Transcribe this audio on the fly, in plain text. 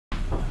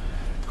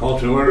Call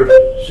to order,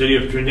 City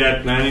of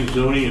Trinidad Planning,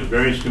 Zoning, and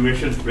Variance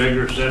Commission,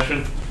 regular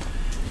session,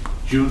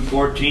 June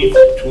 14th,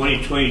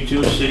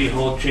 2022, City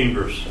Hall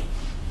Chambers.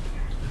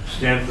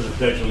 Stand for the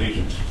Pledge of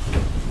Allegiance.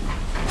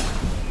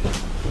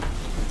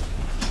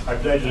 I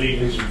pledge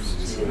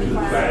allegiance to the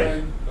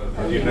flag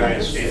of the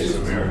United States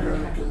of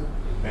America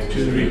and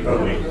to the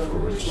republic for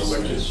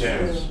which it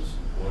stands,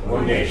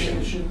 one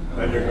nation,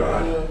 under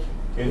God,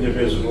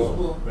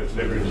 indivisible, with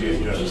liberty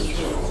and justice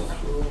for all.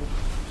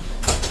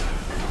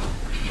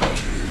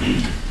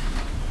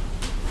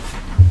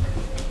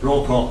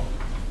 Roll call.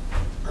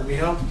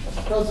 Armijo.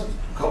 Present.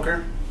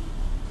 Coker.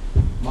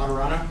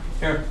 Maturana.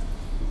 Here.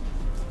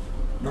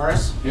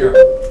 Norris. Here.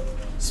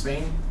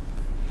 Spain.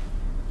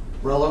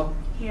 Rollo.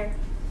 Here.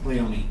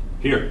 Leone.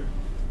 Here.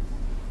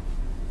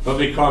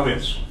 Public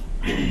comments.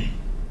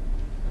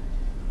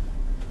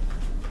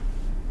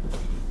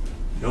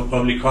 No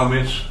public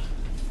comments.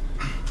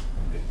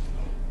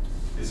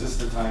 Is this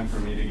the time for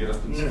me to get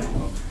up and say?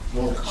 No.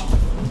 Roll call.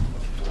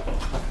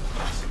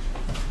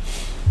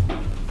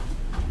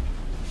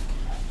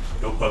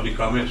 No public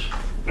comments.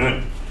 All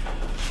right.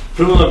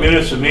 Approval of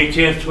minutes of May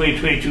 10th,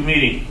 2022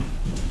 meeting.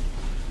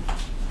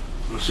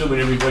 I'm assuming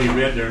everybody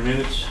read their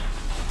minutes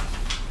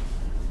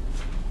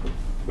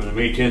for the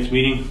May 10th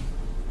meeting.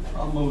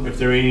 I'll move. If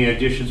there are any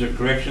additions or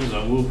corrections,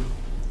 I'll move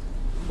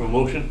for a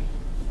motion.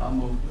 I'll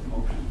move the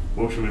motion.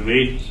 Motion been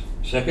made.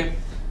 Second?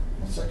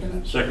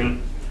 Second.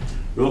 Second.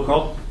 Roll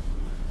call.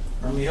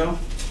 Armijo.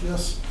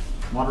 Yes.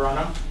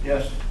 Maturana.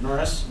 Yes.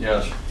 Norris.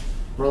 Yes.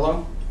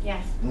 Rollo.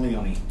 Yes. And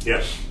Leone.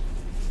 Yes.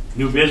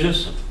 New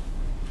business?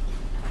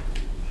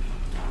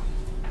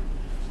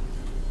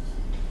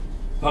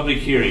 Public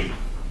hearing.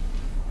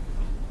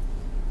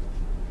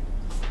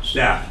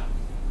 Staff.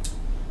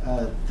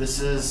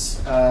 This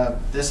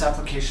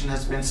application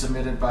has been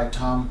submitted by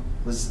Tom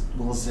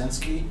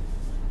Wilzinski,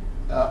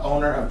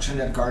 owner of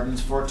Trinidad Gardens,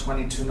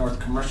 422 North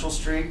Commercial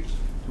Street,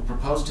 who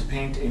proposed to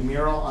paint a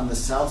mural on the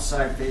south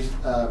side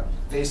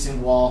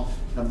facing wall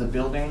of the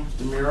building.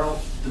 The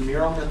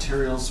mural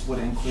materials would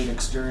include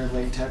exterior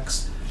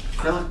latex,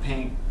 acrylic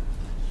paint.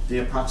 The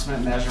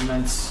approximate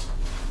measurements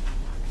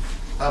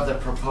of the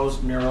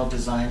proposed mural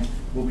design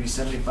will be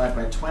 75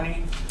 by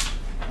 20.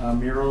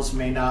 Murals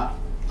may not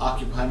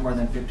occupy more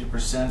than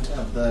 50%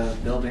 of the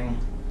building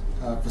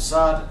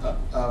facade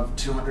of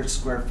 200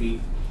 square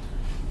feet,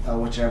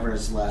 whichever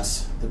is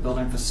less. The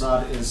building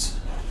facade is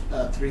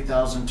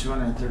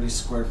 3,230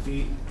 square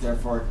feet,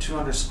 therefore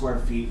 200 square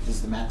feet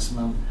is the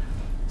maximum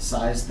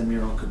size the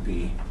mural could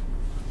be.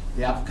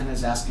 The applicant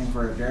is asking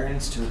for a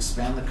variance to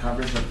expand the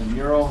coverage of the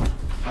mural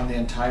on the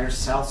entire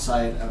south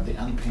side of the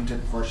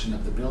unpainted portion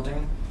of the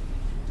building.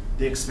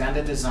 The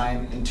expanded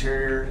design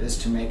interior is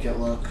to make it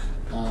look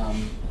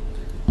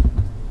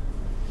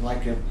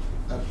like a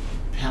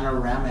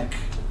panoramic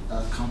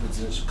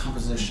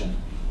composition.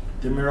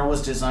 The mural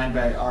was designed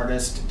by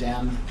artist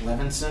Dan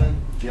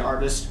Levinson. The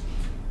artist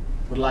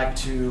would like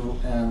to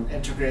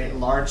integrate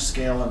large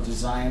scale of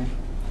design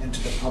into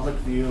the public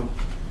view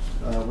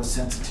with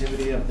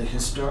sensitivity of the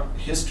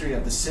history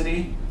of the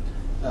city.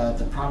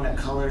 The prominent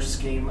color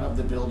scheme of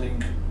the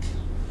building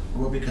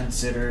will be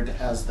considered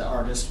as the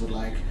artist would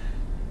like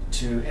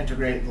to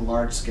integrate the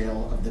large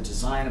scale of the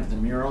design of the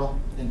mural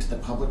into the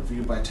public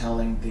view by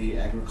telling the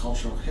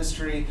agricultural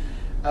history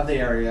of the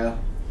area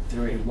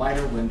through a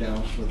wider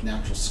window with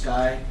natural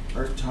sky,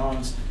 earth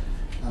tones.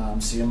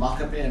 See a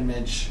mock-up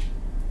image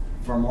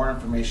for more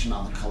information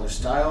on the color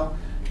style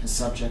and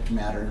subject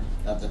matter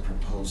of the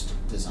proposed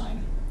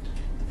design.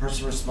 The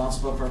person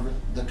responsible for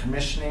the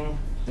commissioning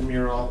the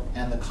mural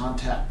and the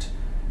contact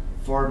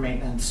for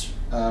maintenance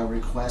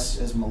request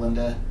is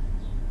Melinda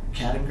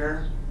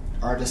Kattinger.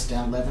 Artist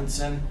Dan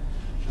Levinson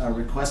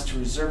requests to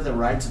reserve the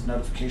rights of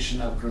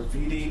notification of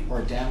graffiti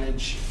or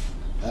damage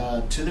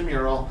to the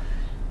mural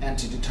and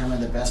to determine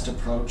the best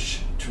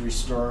approach to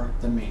restore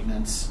the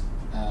maintenance.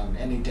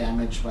 Any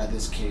damage by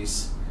this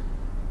case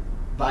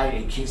by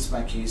a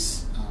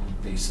case-by-case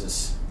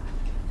basis.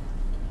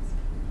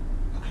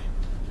 Okay.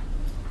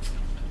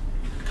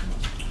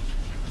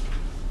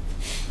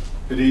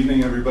 Good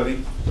evening,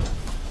 everybody.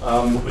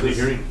 Open the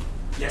hearing.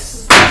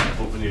 Yes.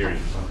 Open the hearing.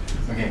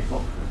 Okay,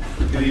 cool.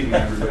 Good evening,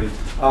 everybody.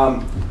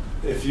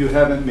 If you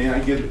haven't, may I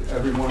give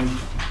everyone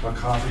a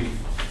copy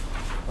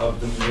of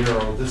the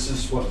mural? This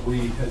is what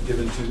we had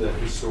given to the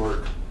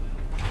Historic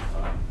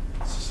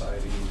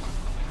Society.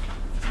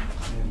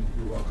 And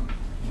you're welcome.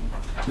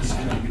 This is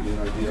going to give you an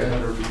idea, a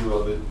better view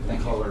of it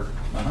in color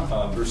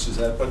versus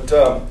that. But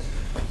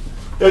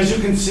as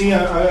you can see,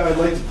 I'd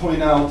like to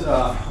point out,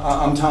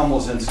 I'm Tom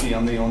Wilzinski.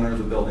 I'm the owner of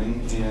the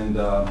building, and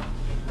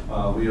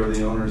we are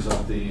the owners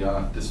of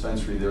the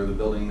dispensary there, the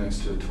building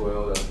next to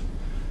Toyota.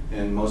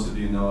 And most of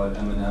you know it,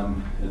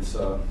 M&M.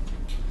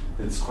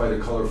 It's quite a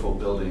colorful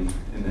building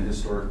in the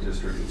historic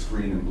district. It's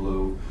green and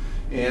blue.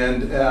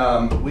 And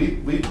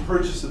we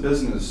purchased the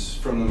business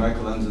from the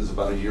Michelenses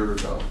about a year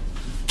ago.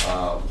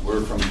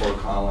 We're from Fort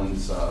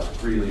Collins,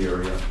 Greeley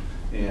area,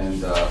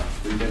 and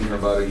we've been here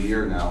about a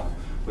year now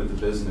with the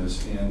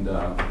business. And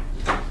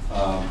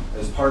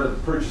as part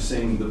of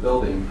purchasing the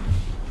building,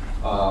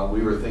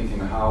 we were thinking,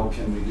 how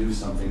can we do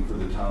something for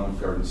the town of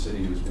Garden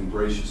City, who's been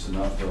gracious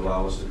enough to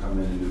allow us to come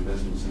in and do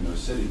business in their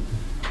city.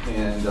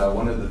 And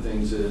one of the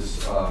things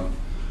is a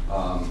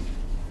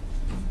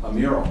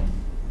mural.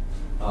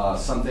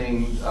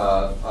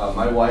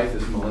 My wife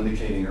is Melinda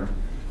Kadinger.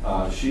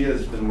 She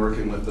has been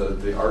working with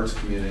the arts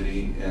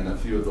community and a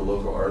few of the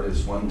local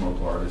artists, one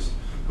local artist,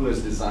 who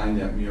has designed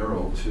that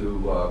mural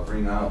to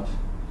bring out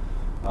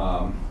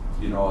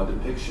you know, a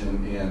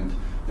depiction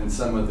and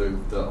some of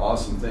the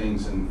awesome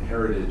things and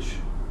heritage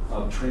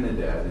of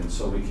Trinidad. And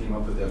so we came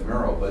up with that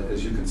mural. But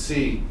as you can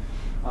see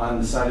on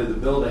the side of the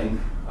building,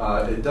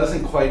 it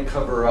doesn't quite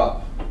cover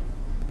up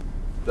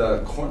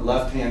the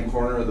left-hand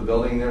corner of the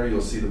building there.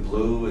 You'll see the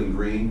blue and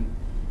green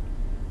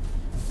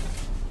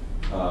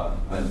on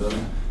the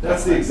building.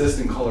 That's the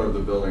existing color of the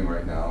building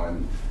right now,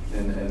 and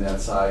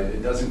that side,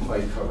 it doesn't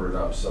quite cover it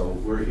up. So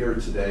we're here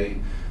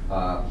today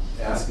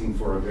asking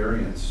for a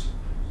variance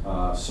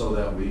so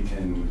that we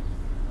can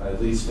at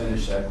least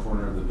finish that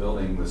corner of the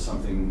building with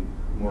something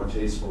more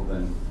tasteful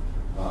than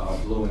a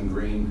blue and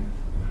green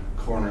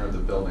corner of the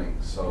building.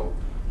 So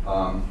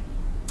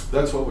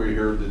that's what we're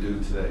here to do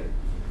today,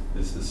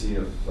 is to see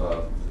if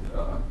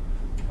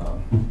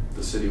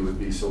the city would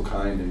be so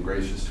kind and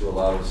gracious to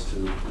allow us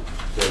to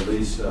at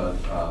least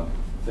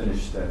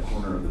finish that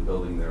corner of the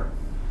building there.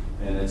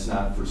 And it's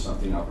not for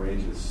something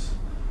outrageous.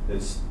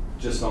 It's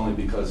just only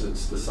because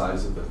it's the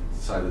size of the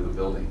side of the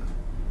building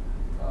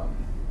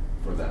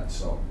for that.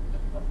 So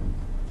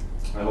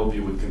I hope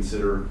you would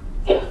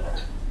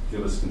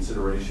give us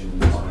consideration in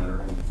this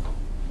matter,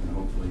 and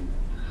hopefully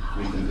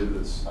we can do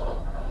this.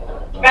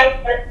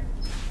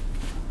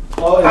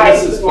 Hi,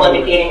 this is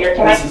Melinda Kadinger.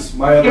 Can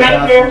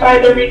I verify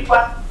the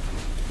request?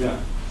 Yeah.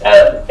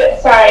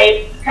 Sorry,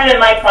 it's kind of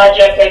my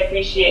project. I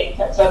appreciate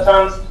so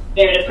Tom's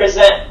there to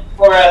present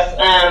for us.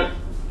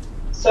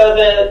 So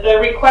the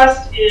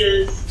request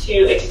is to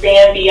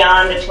expand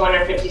beyond the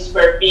 250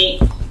 square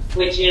feet,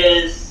 which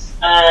is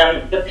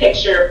the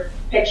picture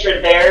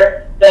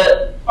there.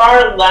 The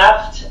far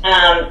left,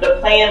 the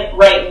plan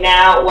right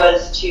now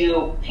was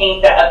to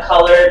paint that a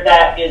color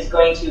that is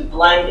going to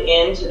blend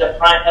into the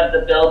front of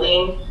the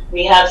building.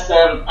 We have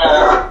some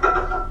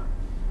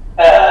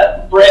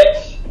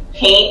brick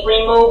paint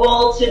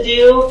removal to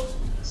do.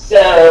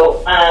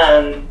 So,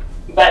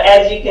 but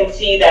as you can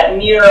see, that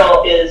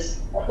mural is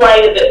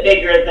quite a bit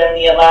bigger than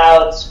the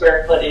allowed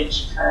square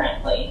footage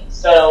currently.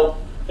 So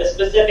the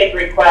specific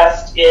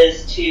request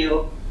is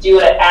to do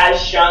it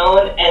as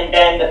shown, and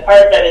then the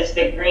part that is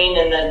the green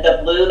and the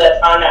blue that's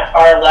on that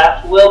far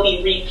left will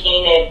be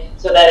repainted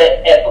so that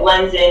it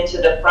blends into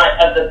the front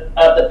of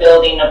the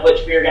building, of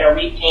which we are going to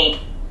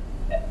repaint.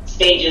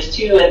 Stages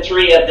 2 and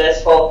 3 of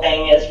this whole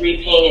thing is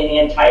repainting the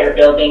entire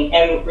building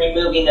and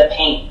removing the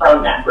paint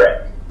from that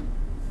brick.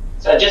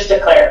 So just to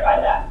clarify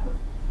that.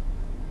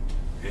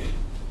 Okay.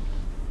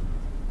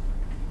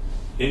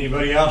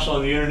 Anybody else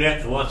on the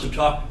internet that wants to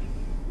talk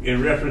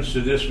in reference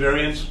to this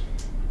variance?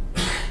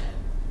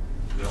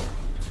 No.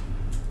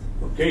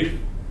 Okay.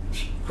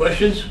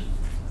 Questions?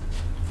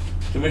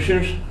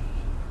 Commissioners?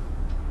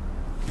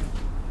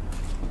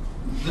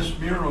 This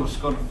mural is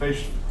going to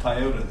face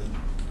Toyota then?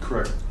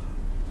 Correct.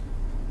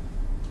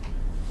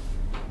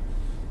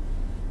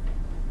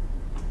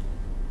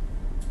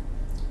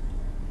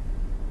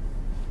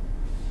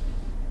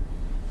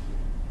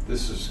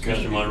 This is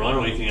Mr.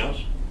 Monroe, anything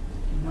else?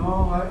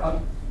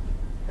 No,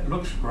 it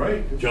looks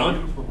great. It's John? a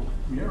beautiful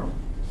mural.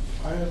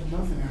 I have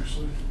nothing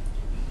actually.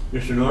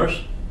 Mr.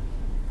 Norris?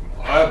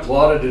 I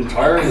applaud it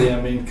entirely.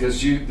 I mean,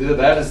 because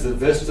that is the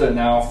vista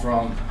now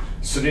from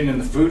sitting in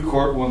the food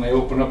court when they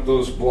open up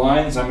those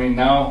blinds. I mean,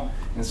 now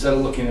instead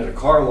of looking at a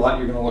car lot,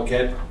 you're going to look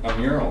at a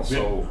mural.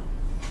 So,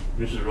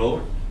 Mrs.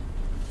 Roller?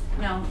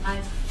 No,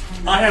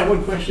 I have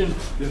one question.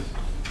 Yes.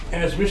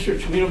 Has Mr.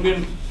 Tomino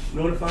been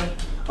notified?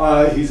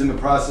 He's in the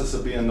process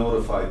of being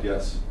notified,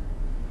 yes.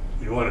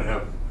 You want to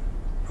have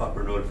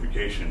proper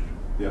notification.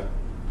 Yeah.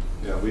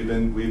 Yeah, we've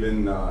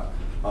been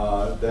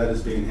that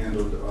is being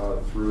handled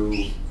through,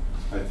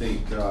 I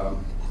think,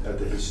 at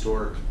the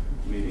historic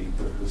meeting,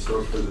 the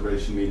historic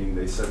preservation meeting.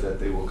 They said that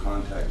they will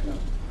contact him.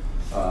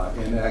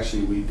 And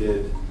actually we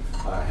did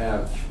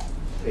have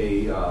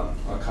a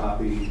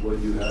copy, what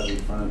you have in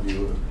front of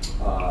you,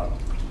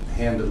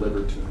 hand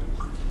delivered to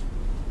him.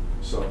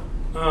 So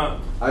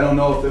I don't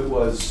know if it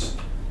was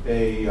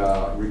a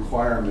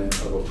requirement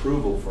of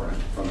approval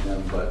from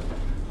him, but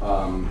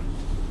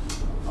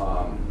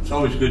it's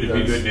always good to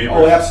be good neighbors.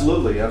 Oh,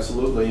 absolutely,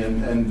 absolutely,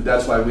 and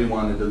that's why we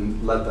wanted to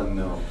let them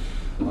know.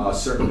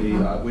 Certainly,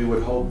 we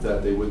would hope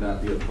that they would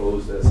not be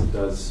opposed, as it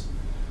does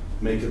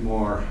make it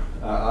more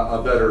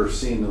a better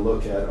scene to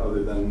look at,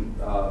 other than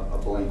a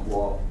blank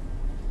wall,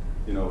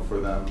 you know, for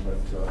them.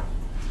 But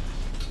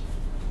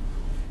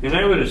and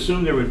I would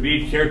assume there would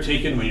be care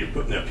taken when you're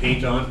putting that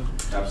paint on.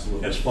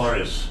 absolutely, As far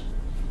as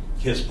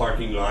his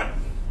parking lot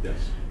yes.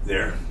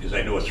 there, because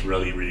I know it's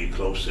really, really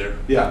close there.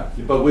 Yeah,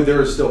 but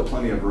there is still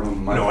plenty of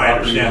room. My No, I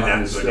property understand line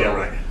that, is but still, yeah,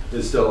 right.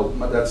 is still, we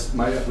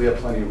have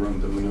plenty of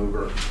room to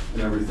maneuver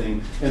and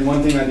everything. And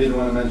one thing I did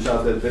want to mention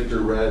out that Victor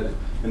read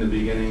in the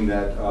beginning,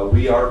 that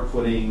we are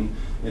putting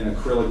in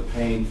acrylic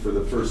paint for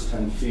the first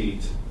 10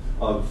 feet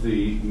of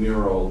the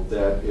mural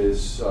that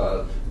is,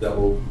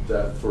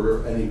 that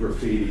for any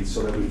graffiti,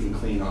 so that we can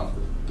clean up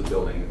the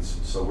building.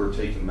 So we're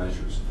taking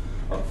measures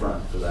up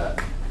front for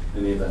that.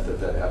 In the event that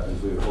that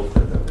happens, we would hope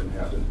that that wouldn't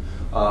happen.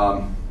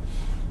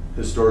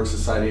 Historic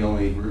Society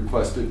only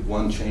requested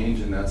one change,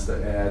 and that's to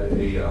add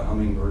a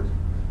hummingbird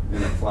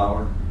in a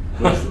flower,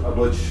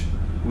 which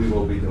we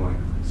will be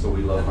doing. So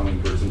we love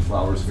hummingbirds and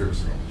flowers here.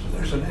 So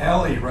There's an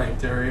alley right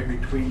there in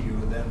between you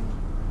and the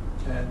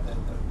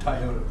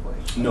Toyota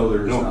place. no,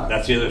 there is No, not.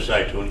 that's the other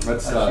side, Tony.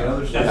 That's the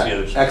other side? That's the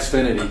other side.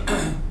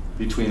 Xfinity.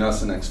 Between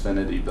us and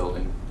Xfinity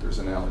building, there's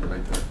an alley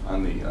right there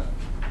on the, I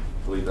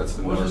believe that's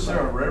the north Wasn't side.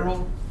 there a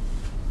railroad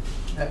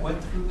that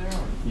went through there?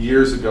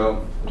 Years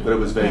ago, but it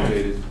was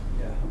vacated.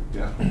 Yeah.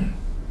 Yeah.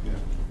 Yeah.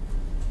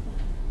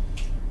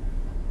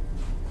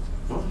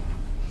 Well,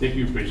 I think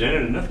you've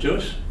presented enough to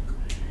us.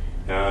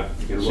 You can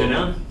You're sit welcome.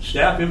 down.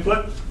 Staff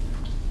input?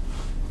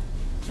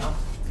 No?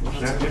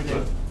 Staff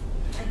input.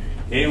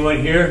 Anyone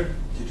here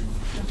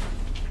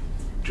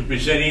to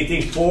present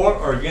anything for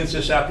or against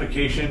this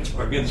application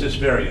or against this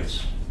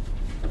variance?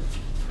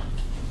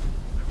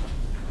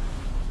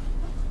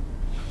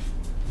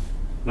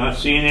 Not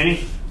seeing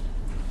any?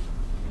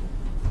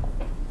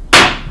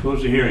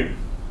 Close the hearing.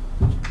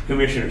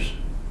 Commissioners.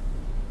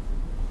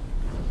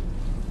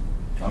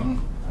 I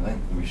think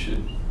we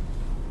should.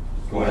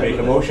 Want to make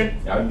a motion?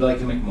 I would like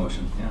to make a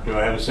motion, yeah. Do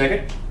I have a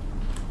second?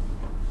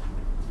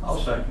 I'll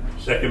second.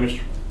 Second,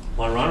 Mr.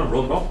 Monterano,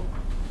 roll call.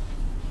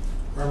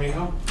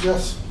 Armijo?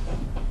 Yes.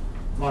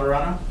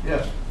 Moderano?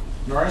 Yes.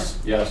 Norris?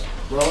 Yes.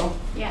 Rollo?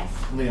 Yes.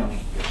 Leone?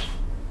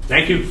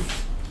 Thank you.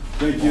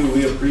 Thank you.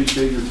 We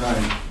appreciate your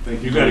time.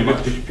 Thank you. You got a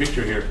very good much.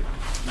 picture here.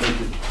 Thank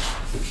you.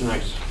 It's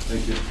nice.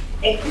 Thank you.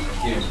 Thank you.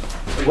 Thank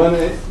you. When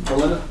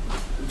Belinda?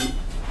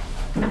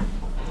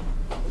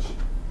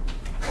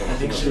 I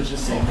think she was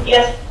just saying.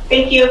 Yes,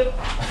 thank you.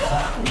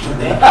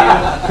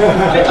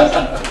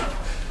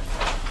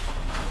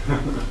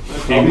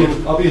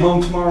 I'll be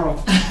home tomorrow.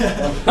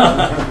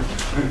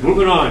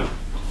 Moving on.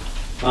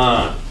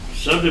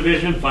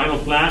 Subdivision, final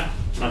plat,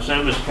 Los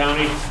Alamos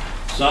County,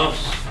 South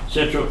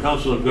Central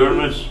Council of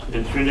Governments,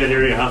 and Trinidad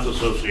Area Health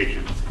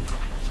Association.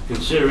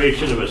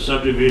 Consideration of a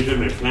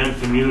subdivision and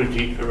planned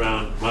community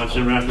around Mount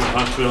San Rafael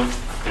Hospital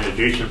and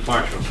adjacent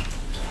parcels.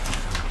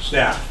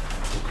 Staff.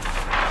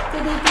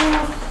 Good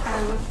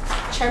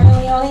evening, Chairman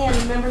Leone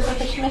and members of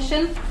the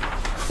commission.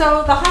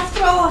 So the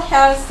hospital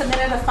has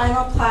submitted a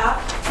final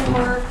plat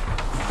for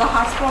the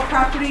hospital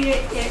property.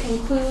 It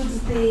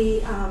includes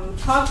the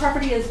COG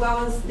property as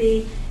well as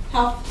the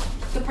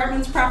health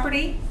department's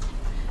property.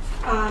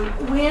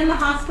 When the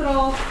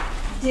hospital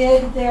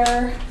did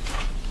their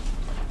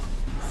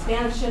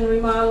expansion,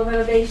 remodel,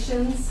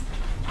 renovations,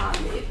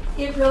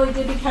 it really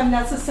did become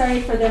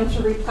necessary for them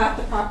to replat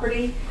the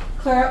property,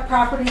 clear up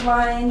property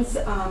lines,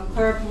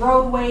 clear up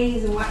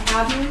roadways and what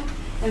have you.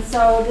 And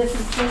so this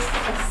is just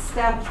a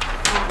step,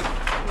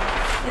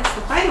 it's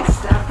the final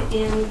step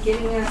in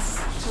getting us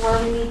to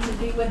where we need to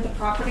be with the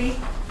property.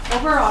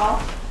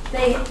 Overall,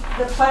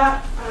 the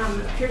plat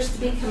appears to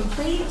be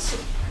complete.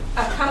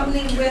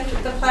 Accompanied with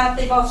the plat,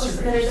 they've also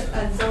submitted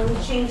a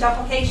zone change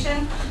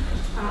application.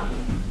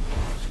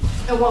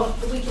 Well,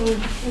 we can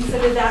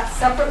consider that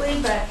separately,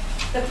 but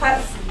the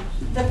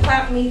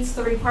plat meets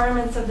the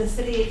requirements of the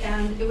city,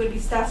 and it would be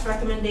staff's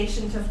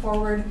recommendation to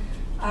forward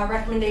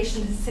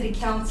recommendation to City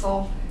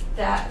Council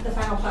that the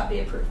final plat be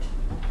approved.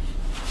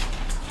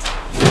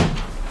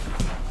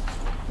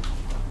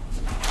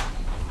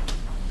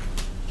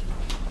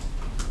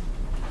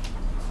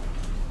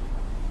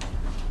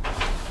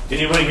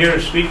 Anyone here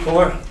to speak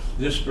for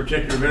this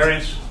particular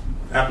variance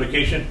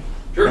application?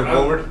 Sure. Come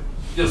forward.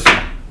 Yes,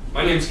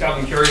 my name is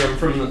Calvin Carey.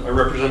 I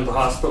represent the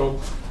hospital.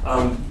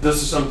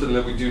 This is something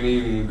that we do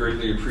need and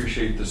greatly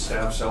appreciate the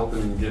staff's help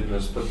in getting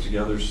this put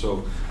together.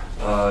 So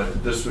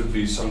this would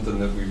be something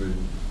that we would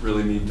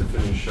really need to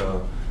finish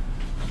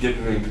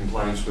getting in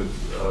compliance with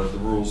the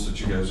rules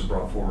that you guys have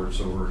brought forward.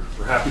 So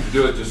we're happy to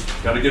do it. Just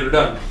got to get it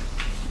done.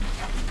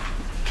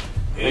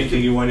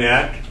 Anything you want to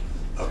add?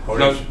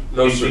 No,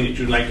 Anything sir. that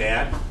you'd like to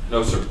add?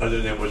 No, sir.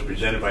 Other than what's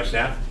presented by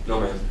staff? No,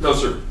 ma'am. No,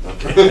 sir.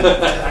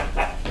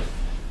 Okay.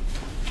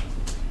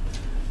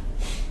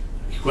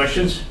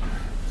 Questions? Do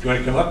you want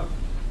to come up?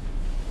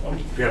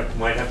 If you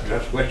might have to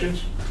ask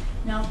questions.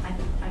 No,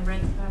 I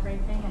read about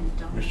everything and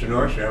don't. Mr.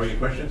 Norris, do you have any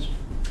questions?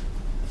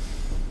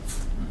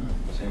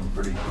 Seems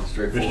pretty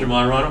straightforward. Mr.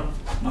 Monterano?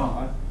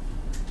 No,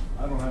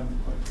 I don't have any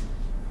questions.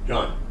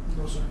 John?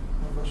 No, sir.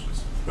 No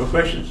questions. No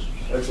questions?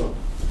 Excellent.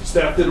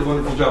 Staff did a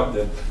wonderful job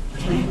then.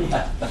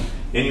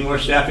 Any more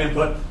staff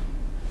input?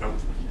 No.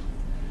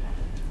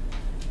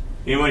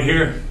 Anyone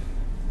here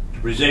to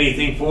present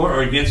anything for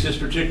or against this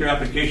particular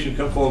application?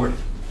 Come forward.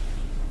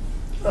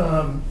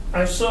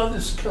 I saw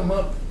this come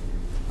up.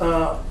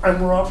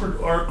 I'm Robert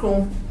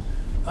Arkle.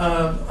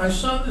 I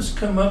saw this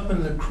come up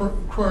in the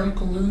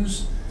Chronicle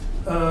News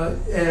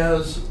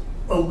as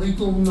a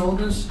legal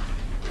notice.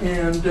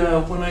 And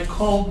when I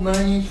called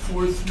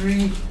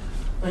 9843,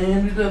 I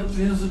ended up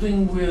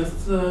visiting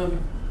with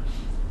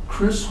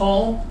Chris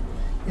Hall,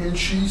 and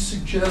she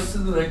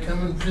suggested that I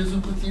come and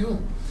visit with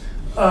you.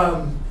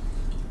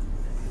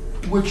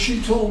 What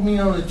she told me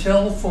on the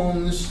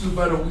telephone, this is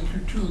about a week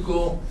or two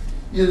ago,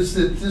 is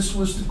that this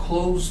was to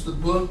close the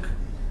book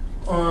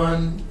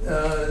on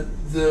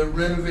the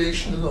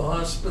renovation of the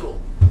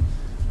hospital.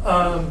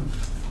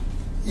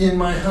 In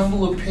my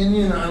humble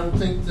opinion, I don't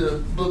think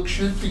the book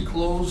should be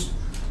closed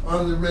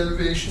on the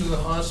renovation of the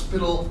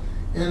hospital,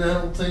 and I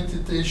don't think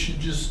that they should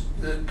just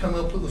come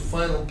up with a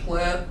final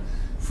plat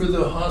for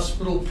the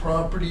hospital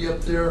property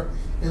up there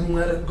and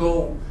let it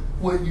go.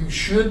 What you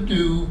should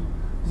do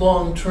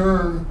long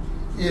term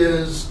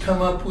is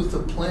come up with a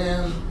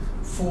plan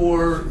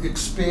for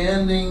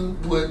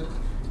expanding what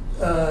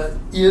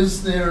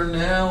is there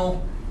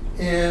now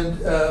and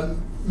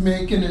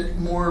making it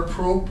more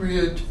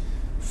appropriate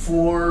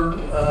for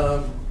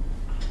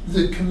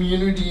the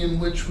community in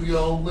which we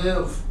all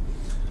live.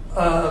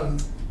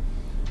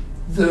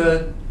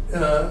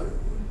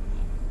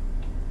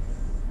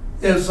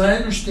 As I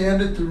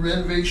understand it, the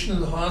renovation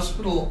of the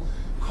hospital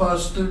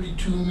cost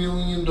 $32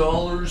 million,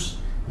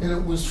 and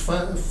it was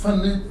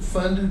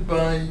funded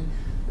by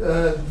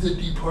the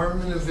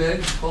Department of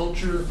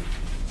Agriculture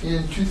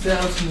in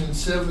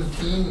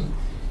 2017,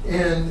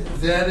 and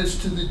that is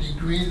to the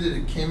degree that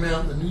it came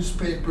out in the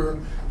newspaper.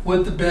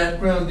 What the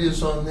background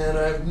is on that,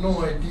 I have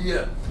no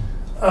idea.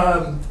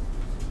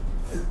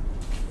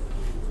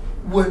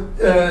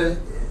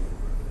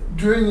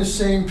 During the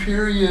same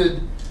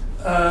period,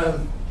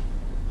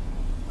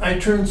 I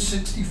turned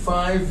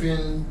 65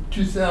 in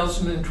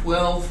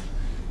 2012.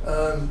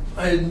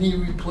 I had knee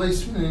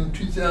replacement in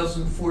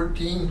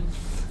 2014.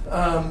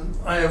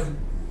 I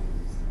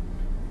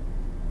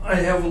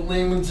have a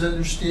layman's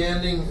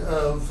understanding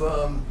of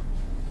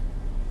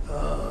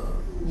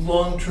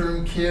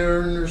long-term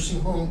care, nursing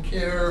home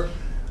care,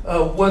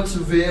 what's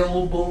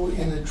available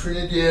in the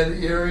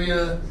Trinidad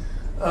area,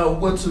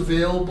 what's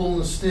available in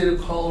the state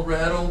of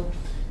Colorado,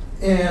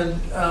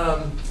 and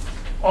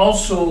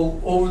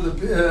also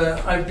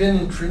I've been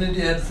in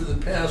Trinidad for the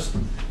past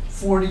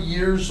 40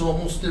 years.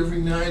 Almost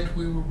every night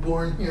we were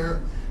born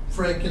here.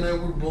 Frank and I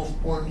were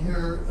both born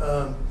here.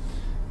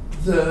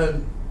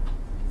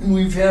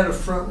 We've had a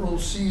front row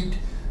seat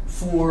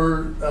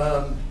for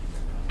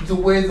the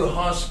way the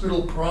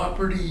hospital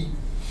property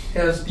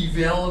has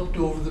developed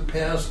over the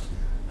past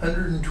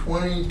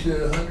 120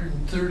 to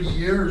 130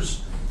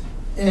 years.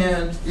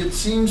 And it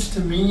seems to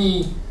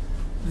me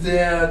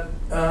that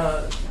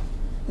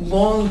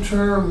long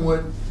term,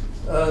 what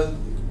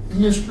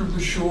Mr.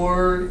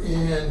 Bashore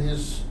and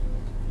his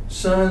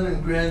son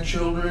and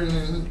grandchildren,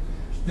 and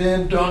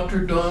then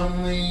Dr.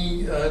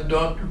 Donnelly,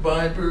 Dr.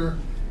 Biber,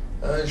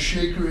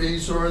 Shaker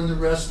Azar, and the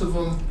rest of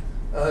them,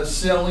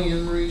 Sally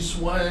and Maurice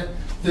Wyatt,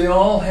 they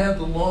all had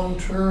the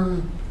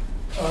long-term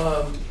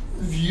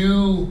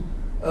view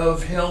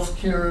of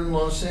healthcare in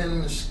Los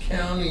Angeles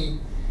County,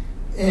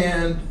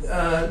 and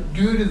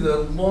due to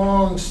the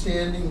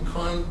long-standing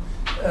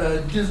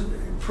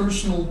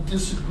personal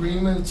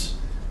disagreements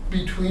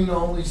between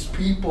all these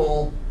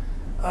people,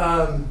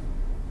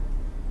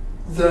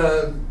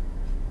 the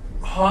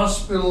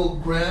hospital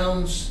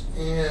grounds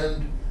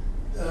and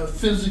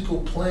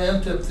physical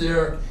plant up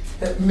there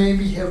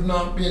maybe have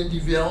not been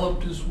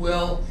developed as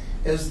well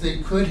as they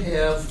could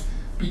have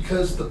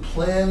because the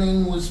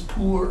planning was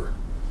poor.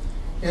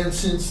 And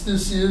since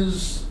this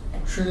is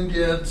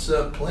Trinidad's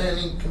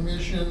planning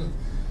commission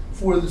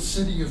for the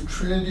city of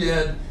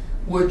Trinidad,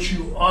 what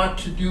you ought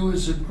to do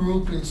as a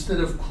group, instead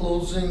of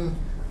closing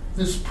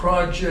this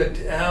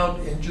project out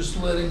and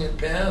just letting it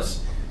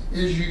pass,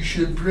 is you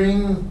should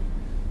bring,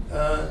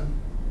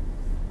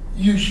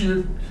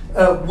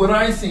 what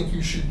I think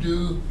you should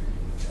do,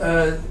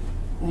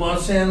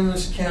 Los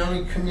Angeles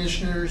County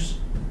Commissioners,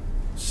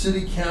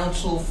 City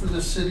Council for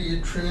the City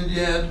of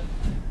Trinidad,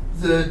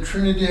 the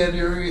Trinidad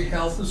Area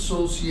Health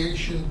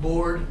Association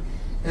Board,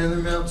 and the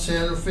Mount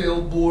Santa Fe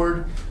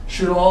Board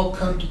should all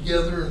come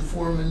together and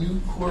form a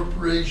new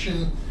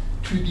corporation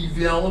to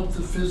develop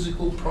the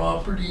physical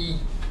property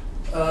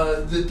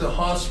that the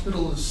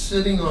hospital is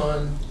sitting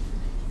on,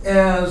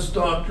 as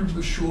Dr.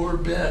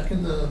 Bashore back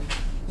in the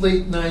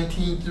late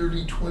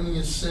 1930s,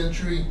 20th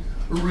century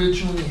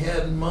originally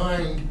had in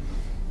mind,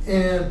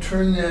 and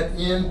turn that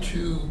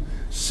into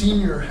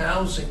senior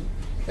housing.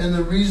 And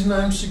the reason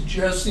I'm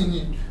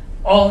suggesting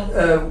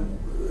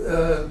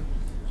that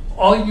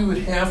all you would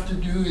have to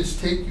do is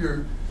take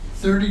your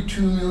 $32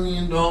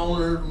 million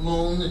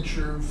loan that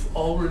you've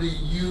already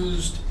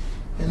used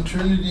and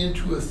turn it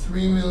into a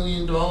 $3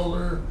 million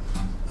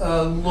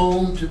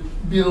loan to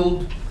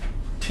build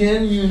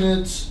 10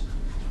 units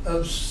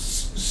of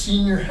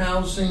senior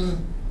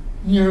housing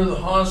near the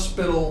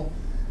hospital,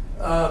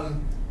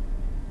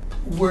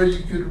 where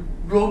you could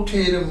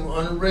rotate them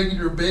on a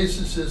regular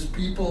basis as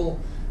people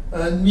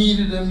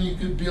needed them. You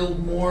could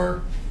build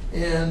more,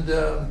 and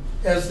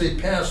as they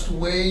passed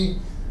away,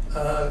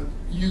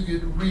 you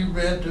could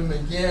re-rent them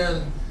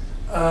again.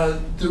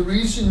 The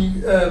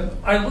reason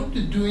I looked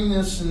at doing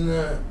this in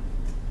the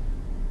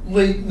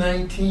late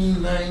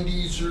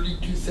 1990s, early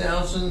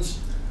 2000s,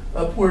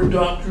 up where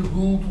Dr.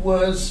 Gould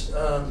was.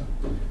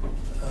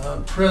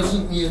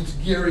 Presently, it's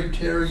Gary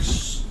Terry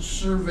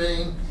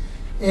surveying,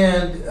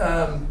 and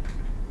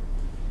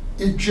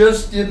it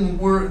just didn't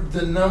work.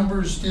 The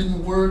numbers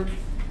didn't work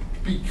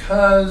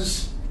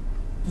because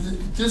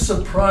this is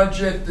a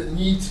project that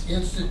needs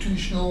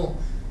institutional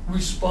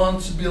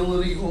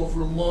responsibility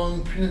over a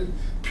long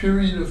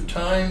period of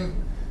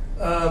time.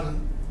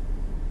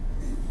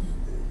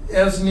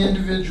 As an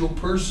individual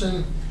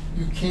person,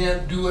 you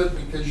can't do it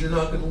because you're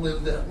not going to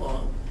live that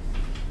long.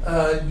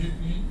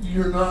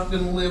 You're not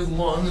going to live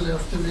long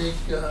enough to make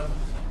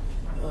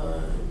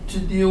to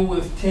deal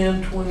with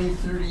 10, 20,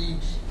 30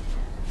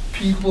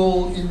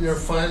 people in their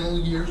final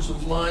years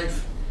of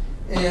life,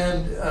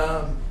 and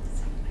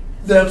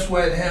that's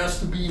why it has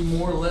to be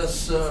more or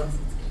less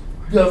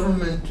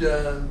government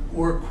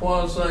or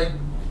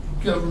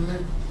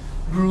quasi-government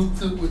group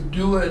that would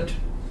do it.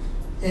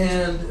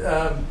 And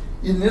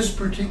in this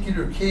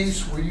particular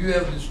case, where you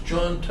have this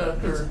John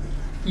Tucker,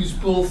 who's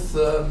both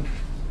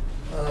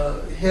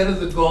head of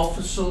the Golf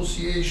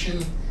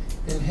Association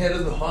and head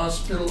of the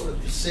hospital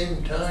at the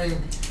same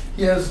time,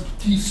 he has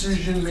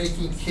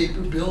decision-making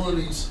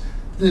capabilities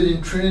that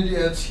in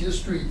Trinidad's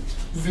history,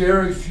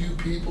 very few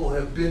people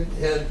have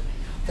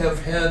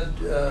had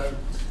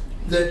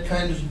that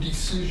kind of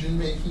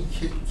decision-making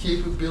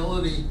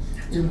capability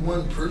in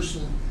one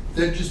person.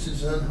 That just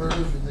is unheard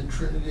of in the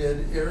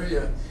Trinidad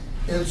area.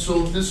 And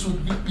so this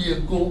would be a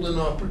golden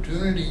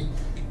opportunity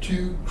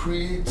to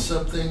create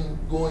something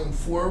going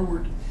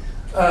forward.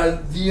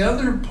 The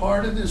other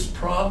part of this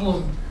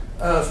problem,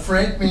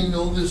 Frank may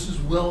know this as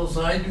well as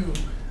I do,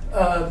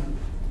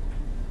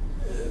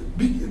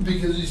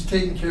 because he's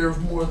taken care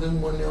of more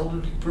than one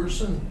elderly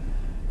person.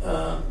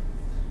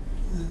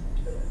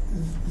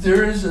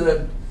 There is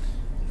a,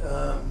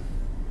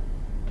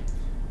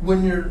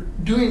 when you're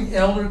doing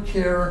elder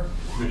care,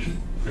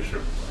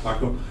 Mr.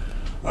 Paco,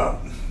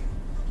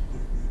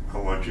 I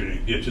want you to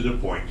get to the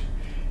point,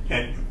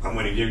 and I'm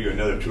going to give you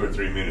another 2 or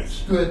 3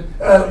 minutes. Good.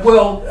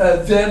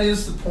 That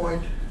is the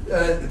point.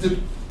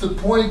 The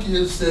point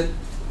is that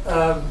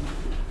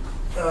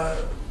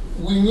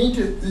we need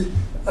to,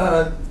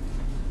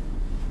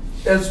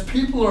 as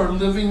people are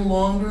living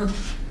longer,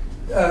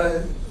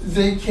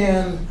 they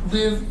can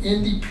live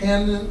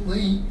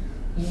independently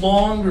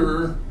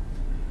longer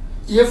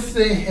if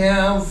they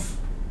have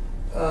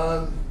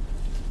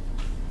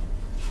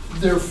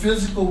their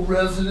physical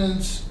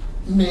residence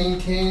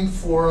maintained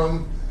for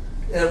them,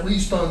 at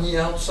least on the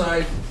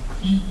outside.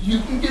 You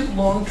can get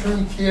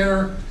long-term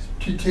care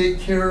to take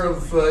care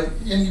of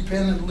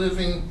independent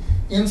living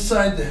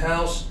inside the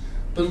house,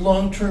 but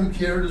long-term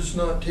care does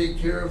not take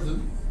care of the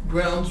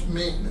grounds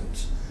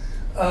maintenance.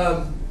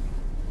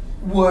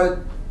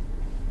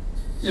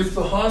 If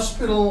the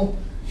hospital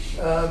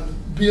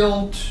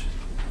built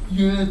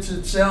units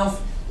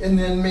itself and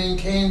then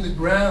maintained the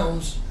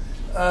grounds,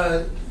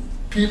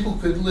 people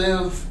could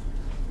live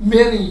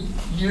many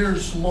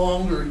years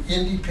longer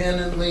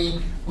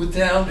independently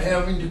without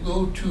having to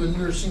go to a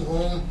nursing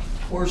home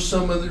or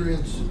some other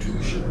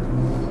institution.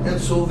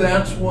 And so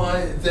that's what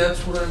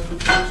I'm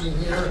proposing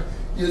here,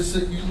 is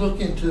that you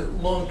look into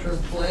long-term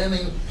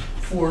planning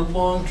for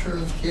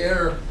long-term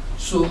care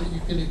so that you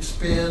can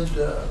expand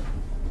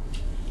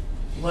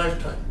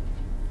lifetime.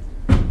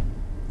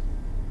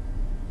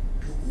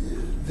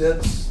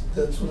 That's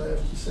what I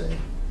have to say.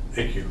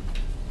 Thank you.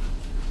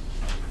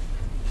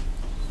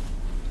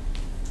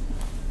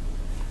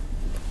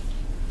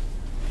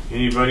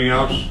 Anybody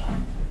else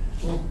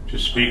to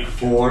speak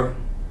for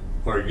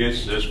or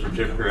against this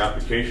particular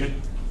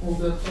application? Well,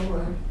 that's all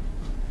right.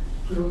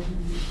 Don't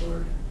give me a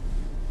card.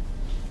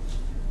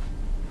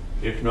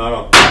 If not,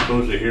 I'll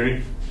close the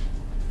hearing.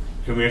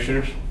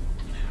 Commissioners?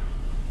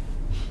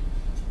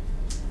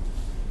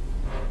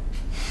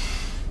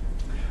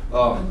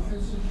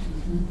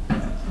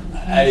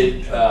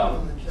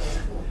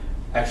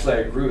 Actually, I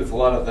agree with a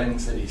lot of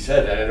things that he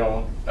said. I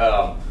don't,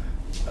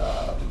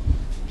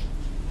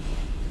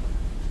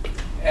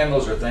 and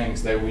those are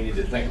things that we need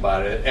to think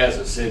about it as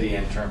a city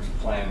in terms of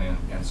planning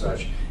and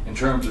such. In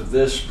terms of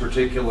this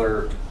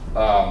particular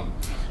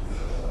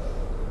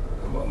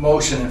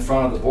motion in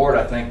front of the board,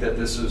 I think that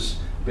this is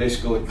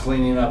basically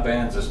cleaning up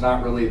ends. It's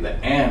not really the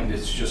end.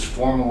 It's just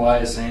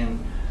formalizing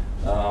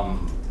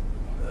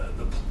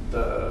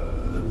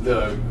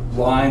the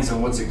lines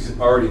and what's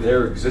already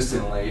there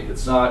existingly.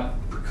 It's not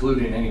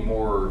precluding any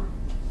more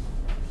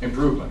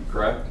improvement,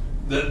 correct?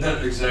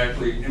 That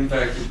exactly. In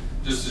fact,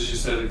 just as you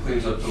said, it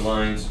cleans up the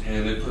lines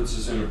and it puts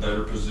us in a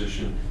better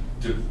position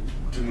to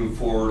move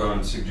forward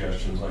on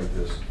suggestions like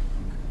this.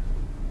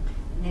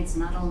 And it's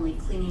not only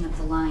cleaning up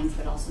the lines,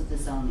 but also the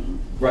zoning.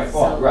 Right.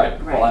 Well, So,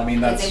 right. Well, I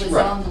mean, that's because it was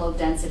right. zoned low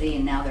density,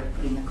 and now they're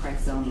putting the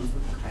correct zonings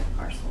with the correct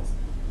parcels.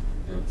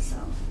 Yep. So.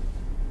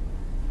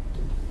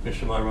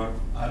 Mr. Myron?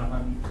 I don't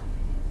have any.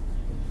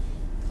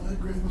 I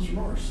agree with Mr.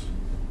 Norris.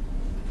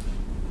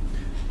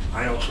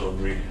 I also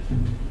agree.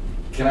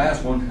 Can I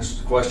ask one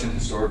question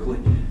historically?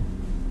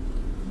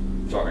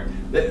 Sorry.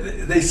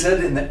 They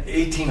said in the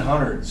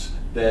 1800s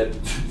that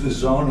the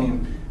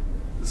zoning,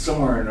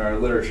 somewhere in our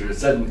literature, it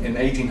said in the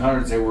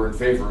 1800s they were in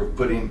favor of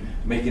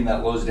making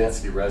that low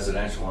density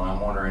residential, and I'm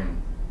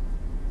wondering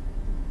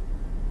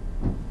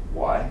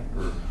why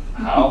or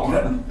how?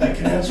 I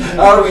can answer that.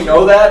 How do we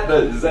know that?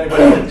 Does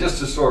anybody, just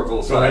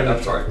historical side,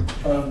 I'm sorry.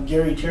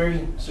 Gary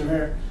Terry,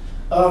 surveyor.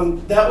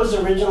 That was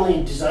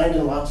originally designed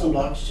in lots and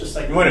blocks, just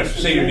like. You want to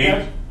say your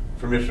name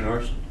for Mr.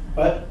 Norris?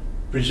 What?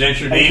 Present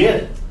your I name.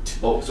 did.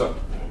 Oh, sorry.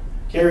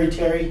 Gary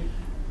Terry,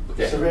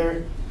 Okay.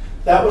 surveyor.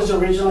 That was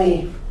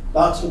originally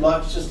lots and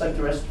blocks, just like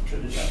the rest of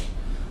Trinidad.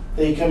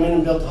 They come in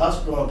and built the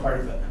hospital on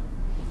part of it.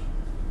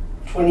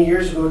 20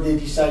 years ago, they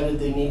decided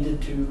they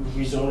needed to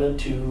rezone it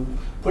to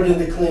put in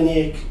the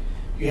clinic.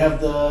 You have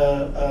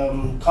the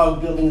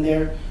COG building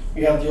there.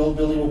 You have the old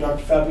building with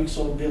Dr. Fabric's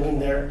old building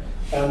there,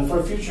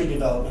 for future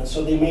development.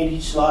 So they made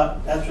each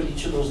lot, that's what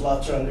each of those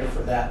lots are under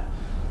for that.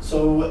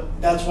 So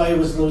that's why it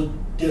was low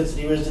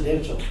density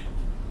residential.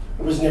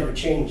 It was never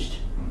changed.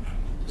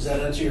 Does that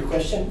answer your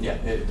question? Yeah,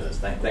 it does.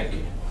 Thank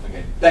you.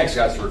 Okay. Thanks,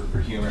 guys, for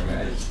humoring me.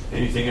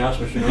 Anything else,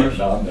 Mr. Norris?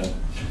 No, I'm done.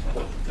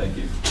 Thank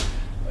you.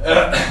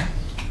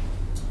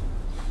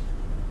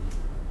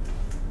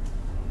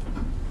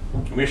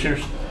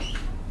 Commissioners?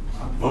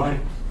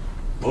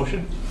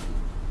 Motion?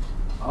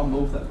 I'll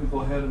move that we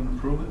go ahead and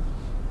approve it.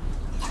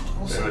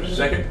 Do I have a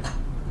second?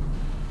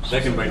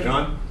 Second by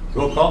John.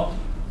 Roll call?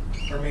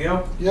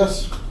 Armijo,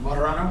 Yes.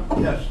 Moderano,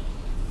 Yes.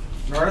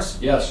 Norris,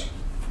 Yes.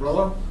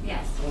 Rollo,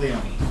 Yes.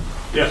 Leone.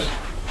 Yes.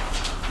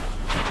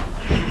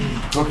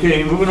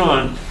 Okay, moving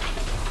on.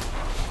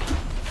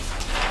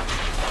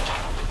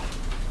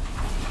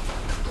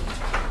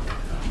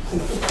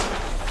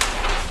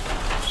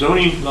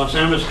 Zoning, Los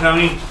Angeles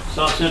County,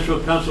 South Central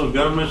Council of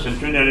Governments and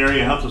Trinidad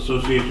Area Health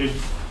Association.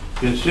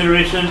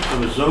 Consideration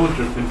of a zone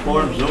to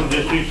conform zone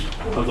districts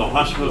of the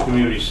hospital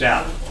community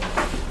staff.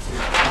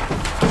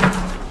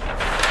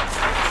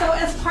 So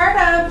as part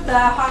of the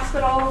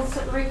hospital's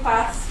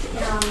request,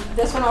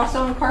 this one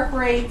also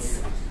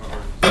incorporates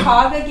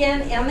COG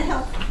again and the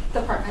health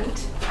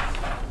department.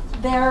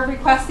 They're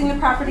requesting the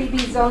property be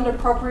zoned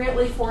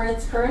appropriately for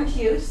its current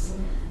use.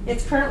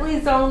 It's currently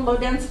zoned low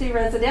density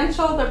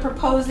residential. They're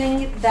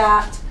proposing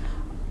that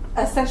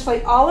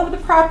essentially all of the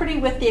property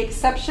with the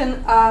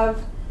exception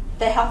of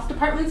the health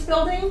department's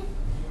building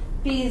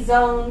be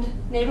zoned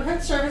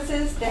neighborhood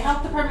services. The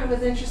health department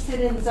was interested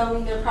in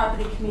zoning their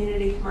property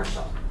community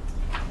commercial.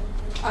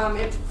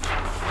 If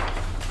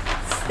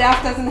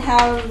staff doesn't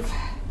have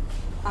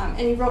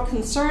any real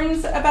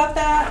concerns about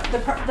that,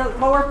 the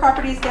lower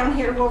properties down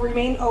here will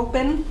remain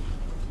open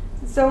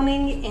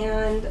zoning,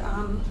 and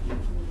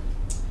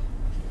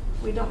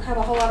we don't have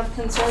a whole lot of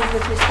concerns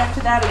with respect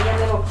to that. Again,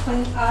 it'll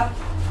clean up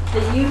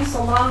the use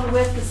along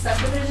with the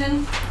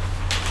subdivision,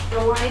 the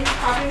lines,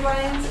 property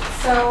lines.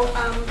 So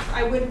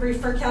I would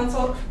refer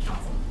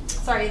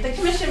the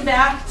commission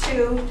back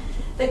to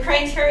the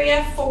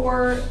criteria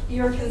for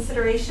your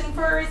consideration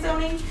for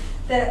rezoning,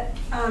 that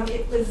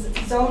it was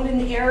zoned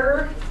in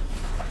error.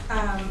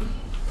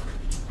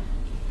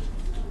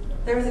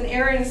 There was an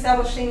error in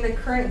establishing the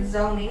current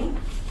zoning.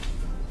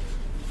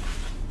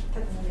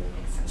 That doesn't really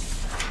make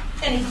sense.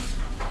 Anyhow,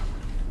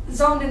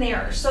 zoned in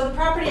error. So the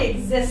property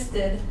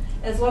existed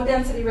as low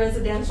density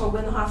residential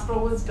when the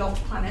hospital was built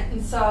upon it,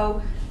 and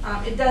so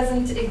it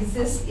doesn't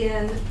exist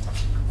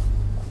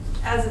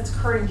as its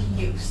current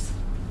use.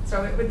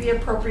 So it would be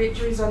appropriate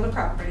to rezone the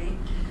property.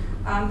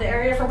 The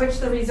area for which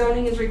the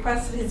rezoning is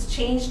requested has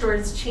changed or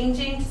is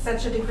changing to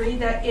such a degree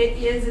that it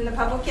is in the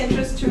public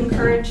interest to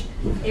encourage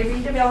a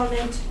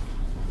redevelopment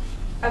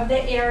of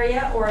the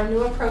area or a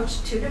new approach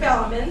to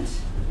development,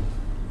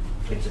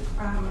 which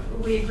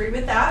we agree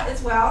with that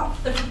as well.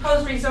 The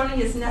proposed rezoning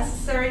is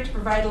necessary to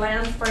provide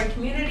land for a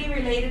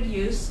community-related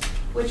use,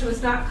 which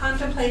was not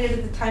contemplated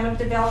at the time of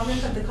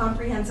development of the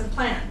comprehensive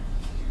plan.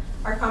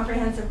 Our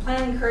comprehensive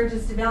plan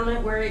encourages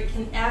development where it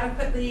can be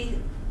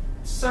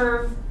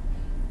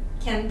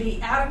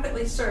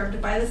adequately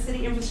served by the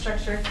city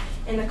infrastructure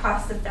in a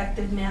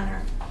cost-effective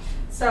manner.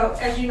 So,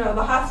 as you know,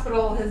 the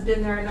hospital has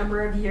been there a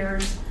number of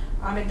years.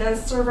 It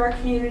does serve our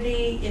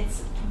community.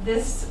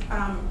 This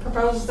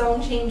proposed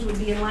zone change would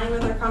be in line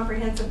with our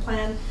comprehensive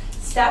plan.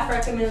 Staff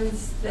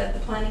recommends that the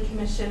Planning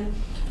Commission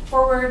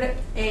forward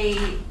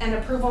an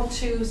approval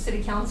to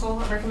City Council,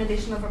 a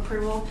recommendation of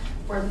approval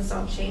for the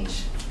zone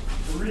change.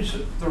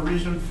 The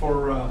reason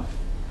for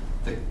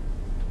the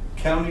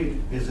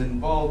county is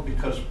involved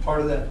because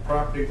part of that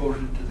property goes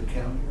into the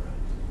county,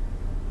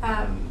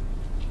 right?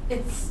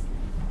 It's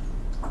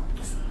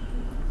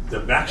The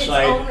its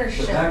backside,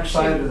 ownership. The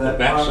backside of the that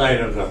backside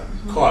property,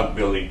 of the COG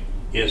building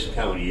is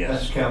county, yes.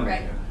 that's county.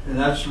 Right. And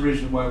that's the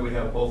reason why we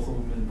have both of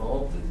them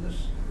involved in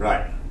this.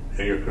 Right,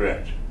 and you're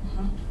correct.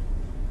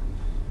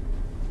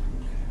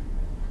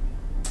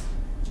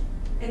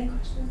 Any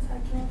questions I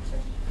can answer?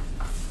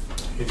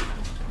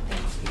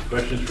 Any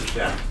questions for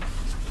staff?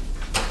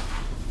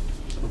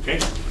 Okay.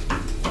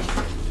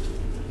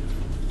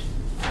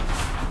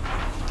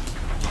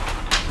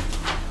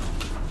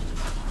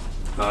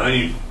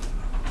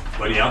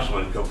 Anybody else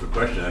want to go for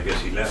questions? I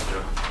guess he left,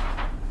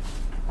 huh?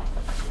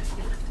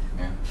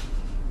 Yeah.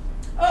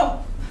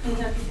 Oh,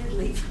 yeah, he did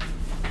leave.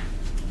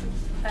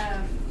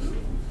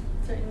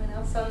 Is there anyone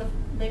else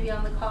maybe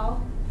on the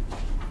call?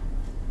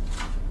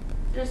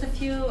 There's a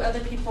few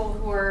other people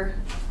who are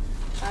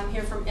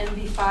here from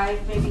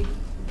NV5. Maybe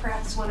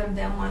perhaps one of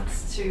them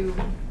wants to.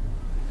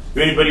 If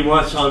anybody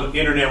wants on the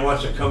internet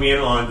wants to come in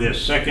on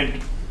this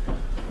second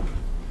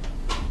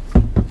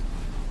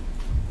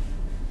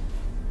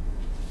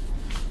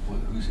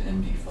Who's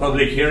NV5?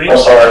 public hearing. I'm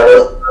sorry,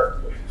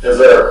 is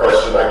there a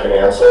question I can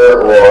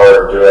answer,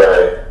 or do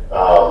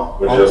I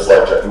would just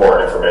like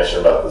more information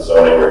about the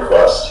zoning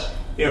request?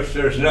 If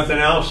there's nothing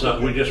else,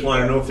 we just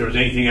want to know if there's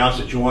anything else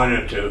that you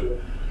wanted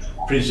to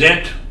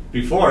present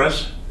before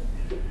us,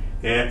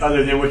 and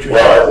other than what you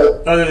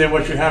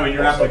have in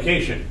your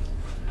application.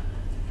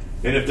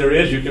 And if there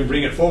is, you can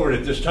bring it forward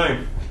at this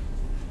time.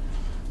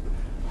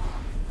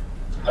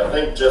 I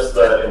think just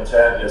the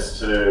intent is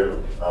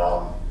to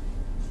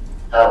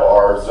have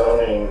our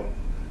zoning.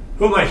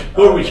 Who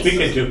are we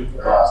speaking to?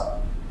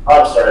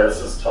 I'm sorry,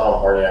 this is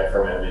Tom Horniak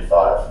from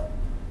NV5.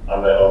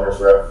 I'm the owner's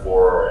rep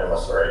for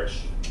MSRH.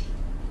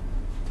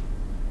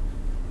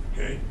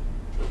 Okay.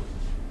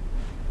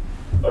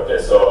 Okay,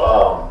 so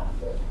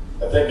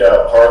I think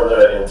part of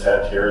the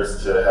intent here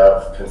is to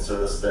have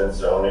consistent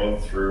zoning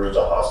through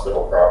the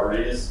hospital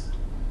properties.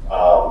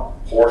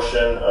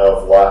 Portion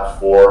of Lot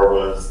 4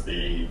 was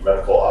the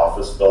medical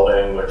office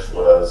building, which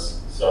was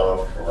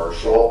zoned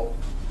commercial.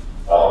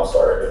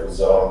 It was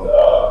zoned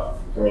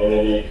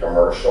community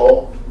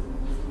commercial,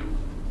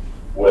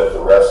 with the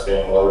rest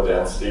being low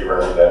density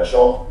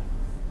residential.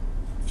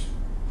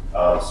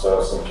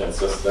 So some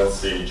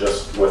consistency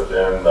just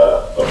within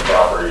the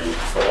property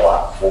for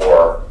Lot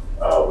 4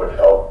 would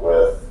help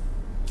with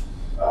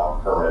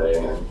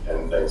permitting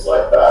and things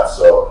like that.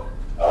 So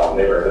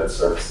neighborhood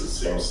services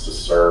seems to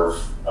serve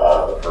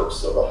the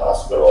purpose of the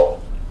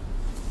hospital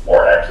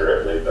more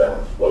accurately than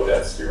low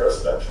density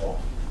residential.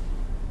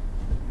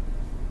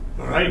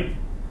 All right.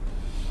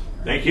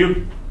 Thank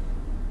you.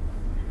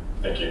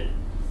 Thank you.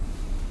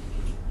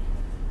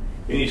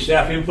 Any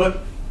staff input?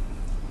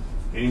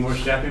 Any more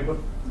staff input?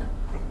 No.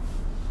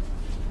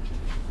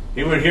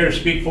 Anyone here to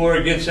speak for or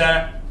against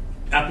that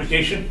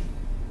application?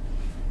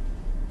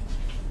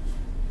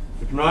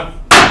 If not,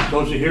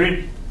 close the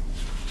hearing.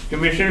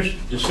 Commissioners,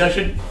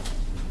 discussion?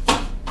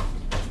 I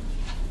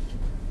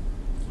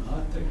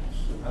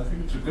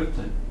think it's a good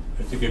thing.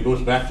 I think it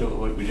goes back to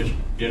what we just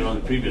did on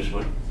the previous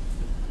one.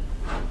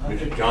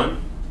 Mr.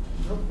 John?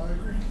 Nope, I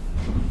agree.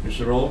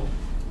 Mr. Roll?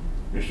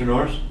 Mr.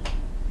 Norris?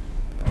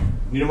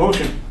 Need a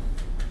motion?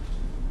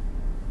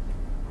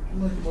 I'll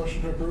make a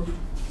motion to approve.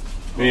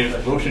 Made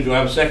a motion, do I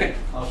have a second?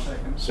 I'll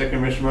second.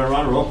 Second, Mr.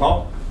 Martirano, roll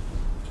call.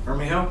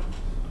 Bermejo,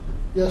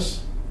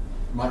 Yes.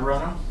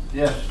 Martirano,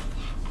 Yes.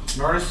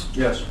 Norris,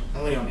 Yes.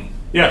 and Leone.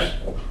 Yes.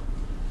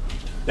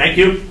 Thank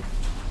you.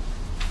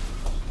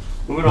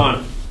 Moving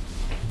on.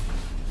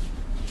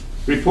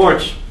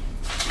 Reports.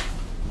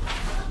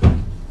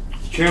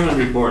 Chairman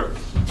report.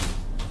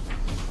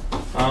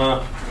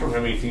 I don't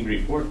have anything to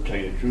report, to tell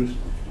you the truth.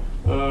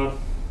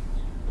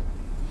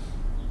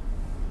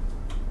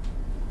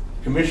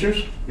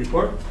 Commissioners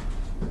report.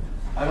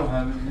 I don't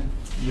have anything.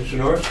 Mr.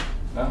 Norris?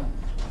 No?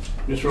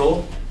 Mr.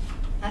 Roll?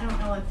 I don't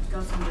know if it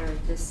goes under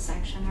this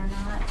section or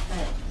not,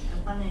 but I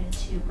wanted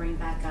to bring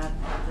back up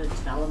the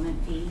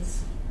development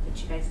fees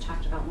that you guys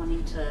talked about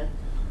wanting to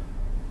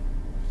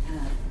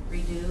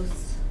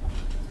reduce.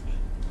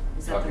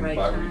 Is that Talking the right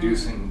about term?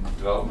 reducing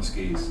development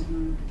fees.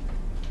 Mhm.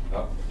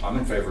 Oh, I'm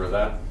in favor of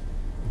that.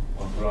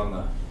 I'll put on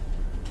the.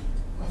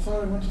 I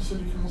thought I went to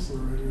city council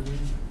already.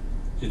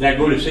 Did that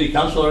go to city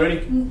council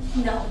already?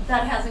 No,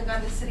 that hasn't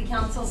gone to city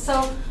council.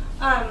 So,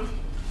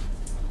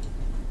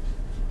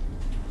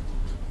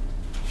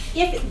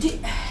 you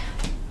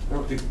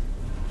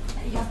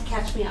have to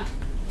catch me up.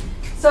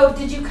 So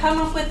did you come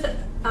up with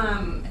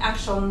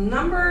actual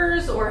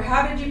numbers, or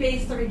how did you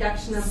base the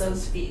reduction of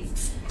those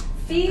fees?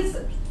 Fees,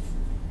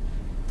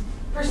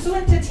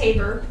 pursuant to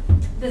Tabor,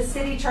 the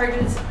city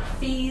charges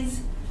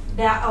fees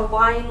that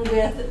align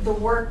with the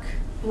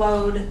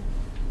workload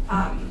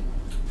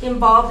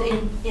involved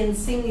in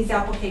seeing these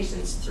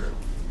applications through.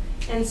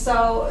 And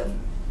so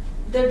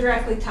they're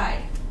directly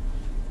tied.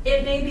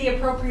 It may be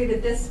appropriate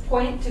at this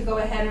point to go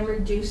ahead and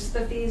reduce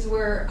the fees.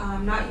 We're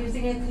not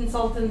using a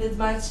consultant as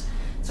much,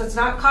 so it's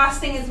not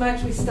costing as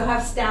much. We still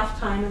have staff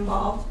time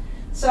involved.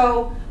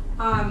 So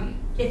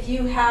if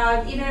you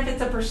have, even if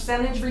it's a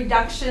percentage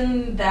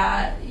reduction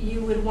that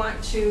you would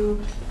want to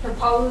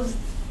propose,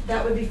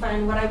 that would be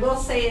fine. What I will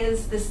say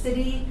is the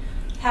city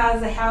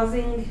has a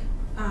housing,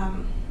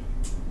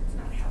 it's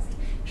not a housing,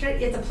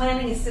 it's a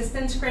planning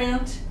assistance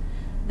grant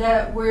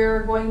that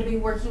we're going to be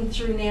working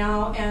through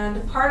now,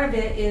 and part of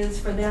it is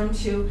for them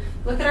to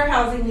look at our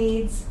housing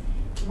needs,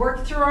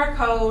 work through our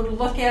code,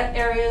 look at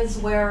areas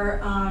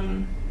where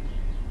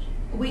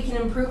we can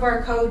improve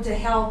our code to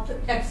help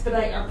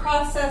expedite our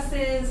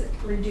processes,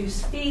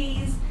 reduce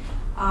fees,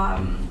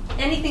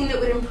 anything that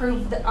would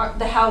improve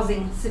the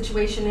housing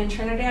situation in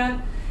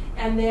Trinidad.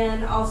 And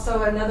then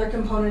also another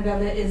component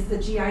of it is the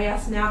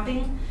GIS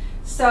mapping.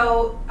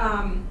 So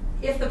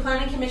if the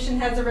Planning Commission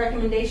has a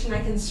recommendation,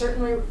 I can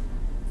certainly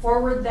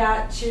forward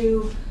that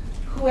to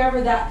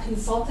whoever that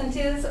consultant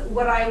is.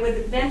 What I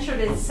would venture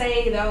to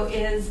say, though,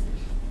 is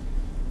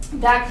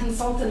that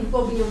consultant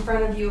will be in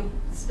front of you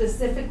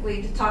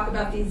specifically to talk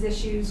about these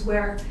issues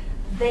where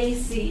they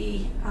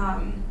see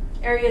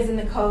areas in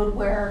the code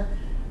where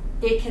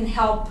it can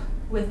help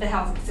with the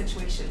housing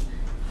situation.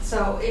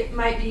 So it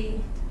might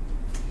be,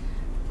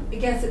 I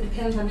guess it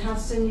depends on how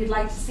soon you'd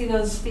like to see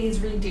those fees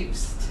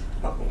reduced.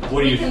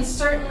 We can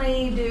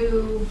certainly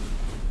do,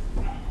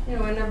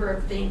 a number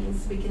of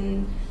things. We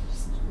can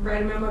just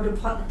write a memo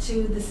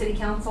to the city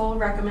council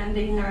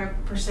recommending a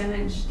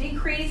percentage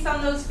decrease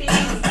on those fees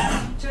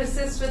to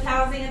assist with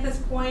housing at this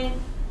point.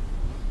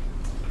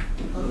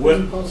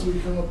 Could you possibly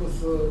come up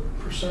with a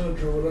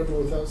percentage or whatever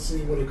without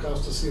seeing what it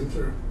costs to see it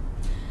through?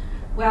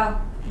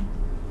 Well,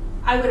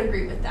 I would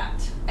agree with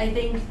that. I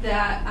think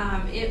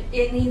that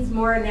it needs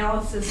more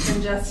analysis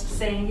than just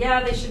saying,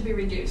 yeah, they should be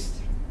reduced.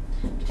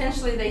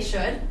 Potentially they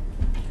should,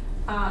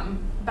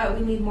 but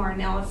we need more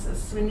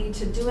analysis. We need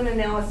to do an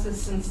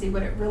analysis and see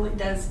what it really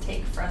does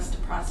take for us to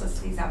process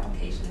these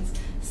applications.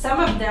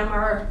 Some of them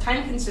are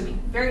time-consuming,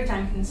 very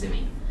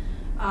time-consuming.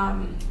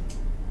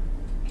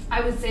 I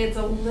would say it's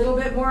a little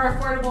bit more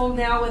affordable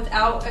now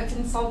without a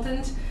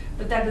consultant,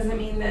 but that doesn't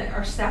mean that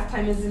our staff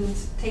time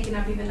isn't taken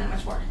up even that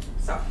much more.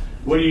 So,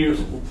 what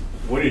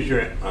is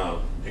your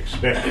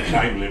expected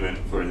time limit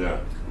for the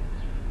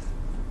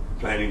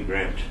planning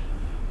grant?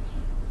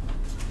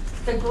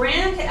 The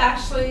grant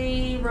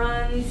actually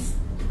runs,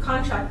 the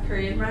contract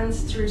period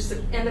runs through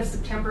end of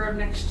September of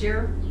next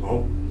year.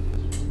 Oh.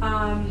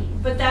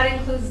 But that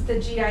includes the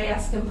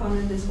GIS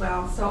component as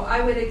well. So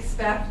I would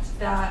expect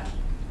that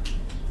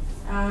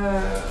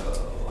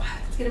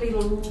it's going to be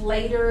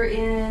later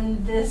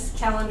in this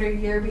calendar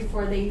year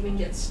before they even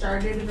get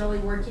started really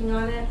working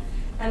on it.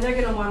 And they're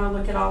going to want to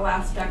look at all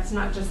aspects,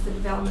 not just the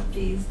development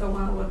fees. They'll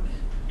want to look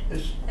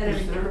at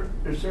everything.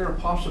 Is there a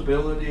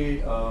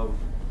possibility of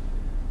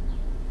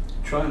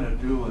trying to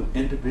do an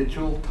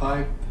individual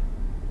type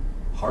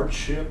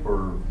hardship,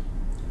 or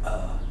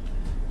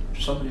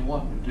somebody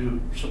wanting to do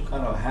some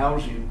kind of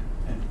housing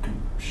and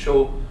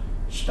show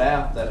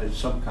staff that it's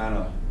some kind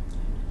of,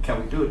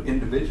 can we do it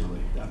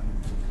individually?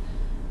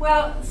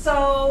 Well,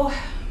 so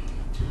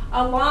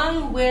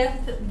along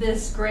with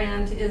this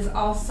grant is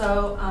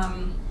also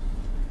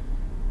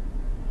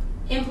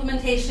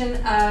implementation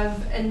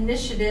of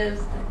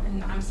initiatives,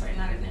 I'm sorry,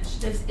 not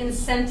initiatives,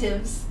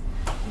 incentives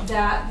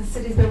that the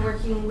city's been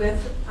working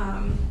with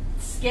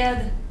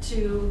SCED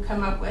to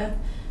come up with.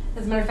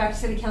 As a matter of fact,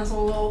 City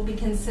Council will be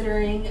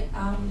considering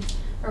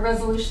a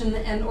resolution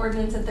and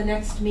ordinance at the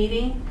next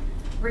meeting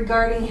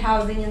regarding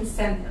housing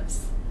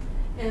incentives.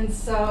 And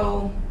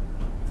so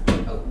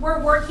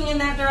we're working in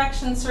that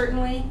direction,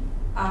 certainly.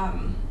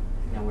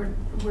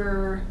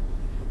 We're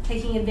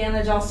taking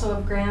advantage also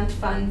of grant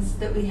funds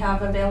that we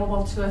have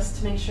available to us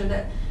to make sure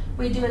that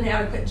we do an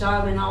adequate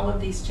job in all of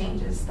these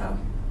changes, though.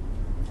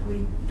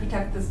 We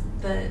protect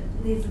the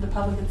needs of the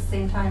public at the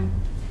same time.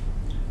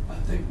 I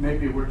think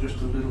maybe we're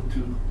just a little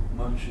too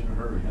much in a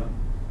hurry, huh?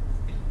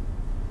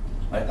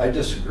 I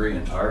disagree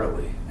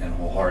entirely and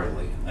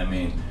wholeheartedly. I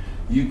mean,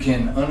 you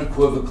can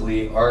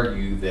unequivocally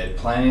argue that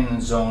planning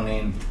and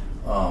zoning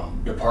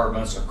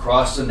departments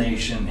across the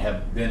nation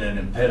have been an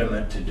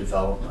impediment to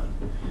development.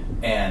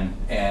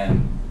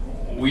 And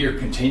we are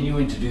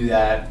continuing to do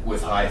that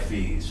with high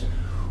fees.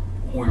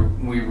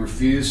 We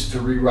refuse to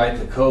rewrite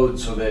the code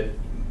so that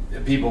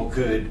people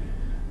could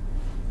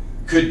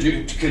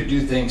do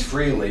things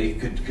freely,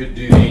 could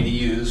do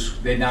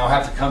ADUs. They now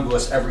have to come to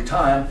us every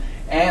time,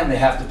 and they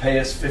have to pay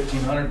us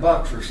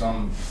 $1,500 for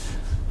some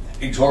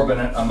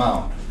exorbitant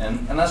amount,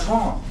 and that's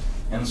wrong.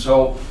 And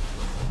so,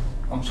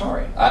 I'm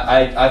sorry.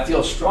 I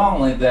feel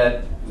strongly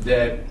that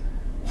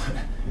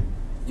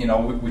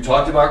we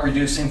talked about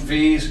reducing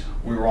fees.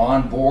 We were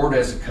on board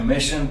as a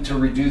commission to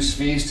reduce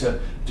fees to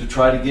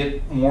try to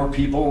get more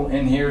people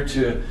in here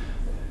to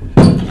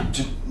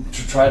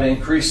try to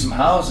increase some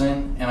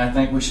housing, and I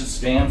think we should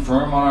stand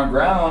firm on our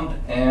ground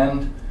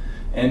and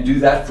do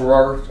that for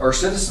our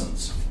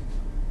citizens.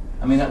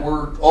 I mean, that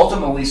we're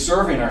ultimately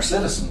serving our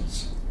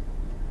citizens,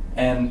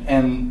 and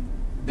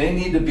they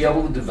need to be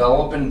able to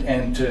develop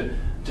and to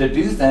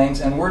do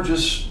things, and we're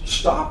just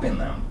stopping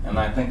them, and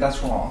I think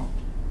that's wrong.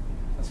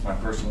 That's my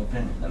personal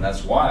opinion, and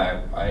that's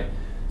why I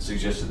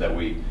suggested that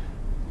we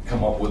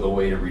come up with a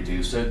way to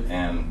reduce it,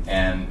 and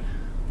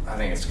I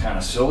think it's kind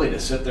of silly to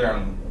sit there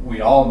and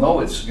we all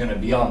know it's going to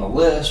be on the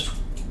list.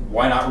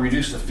 Why not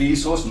reduce the fee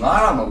so it's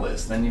not on the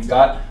list? Then you've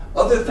got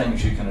other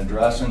things you can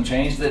address and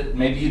change that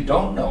maybe you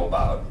don't know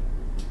about.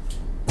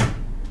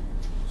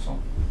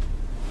 So,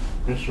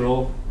 Ms.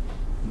 Roll,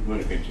 I'm going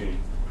to continue.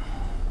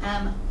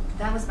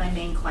 That was my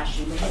main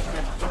question. It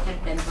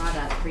had been brought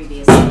up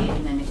previously,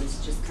 and then it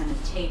was just kind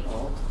of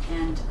tabled.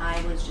 And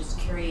I was just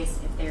curious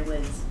if there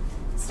was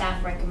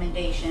staff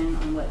recommendation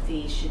on what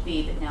fees should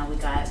be, but now we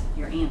got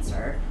your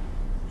answer.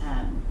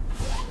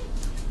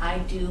 I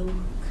do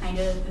kind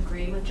of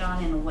agree with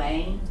John in a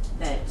way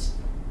that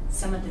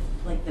some of the,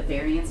 like the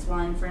variance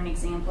one, for an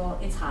example,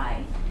 it's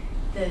high.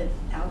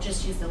 I'll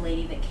just use the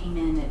lady that came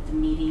in at the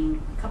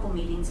meeting a couple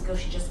meetings ago.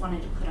 She just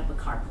wanted to put up a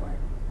carport.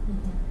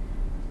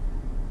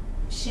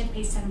 She had to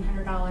pay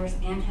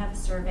 $700 and have a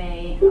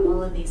survey and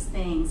all of these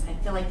things. I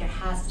feel like there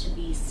has to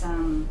be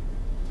some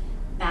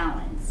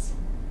balance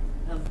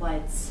of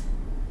what's,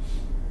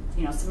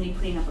 you know, somebody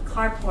putting up a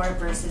carport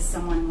versus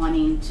someone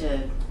wanting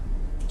to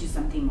do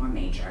something more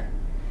major.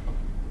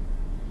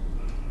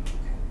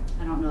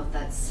 I don't know if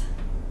that's,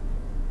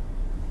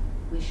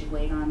 we should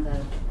wait on the,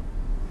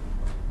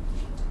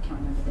 I can't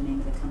remember the name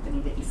of the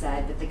company that you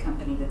said, but the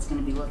company that's going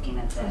to be looking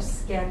at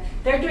this. Yeah,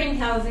 they're doing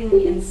housing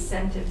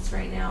incentives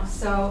right now.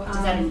 So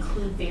does that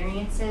include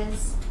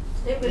variances?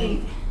 It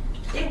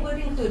would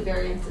include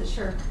variances,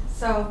 sure.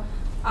 So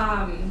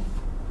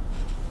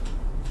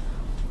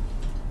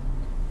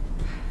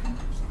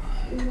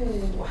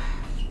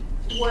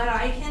what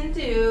I can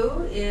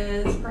do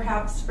is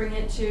perhaps bring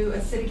it to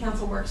a city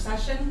council work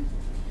session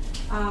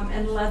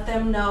and let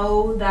them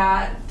know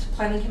that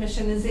planning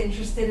commission is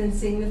interested in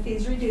seeing the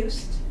fees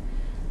reduced.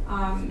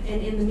 And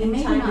in the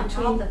meantime, maybe not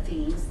all the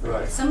fees.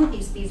 Right. Some of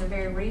these fees are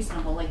very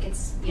reasonable. Like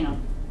it's, you know,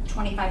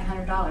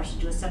 $2,500 to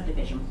do a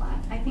subdivision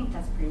plat. I think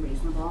that's pretty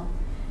reasonable.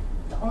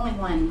 The only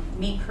one,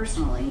 me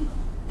personally,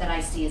 that I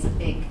see as a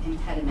big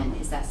impediment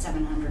is that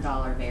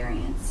 $700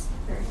 variance.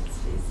 Variance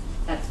fees.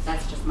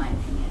 That's just my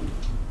opinion.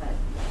 But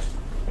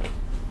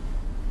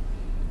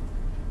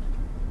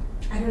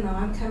I don't know,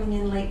 I'm coming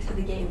in late to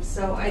the game,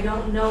 so I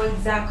don't know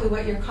exactly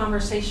what your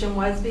conversation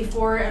was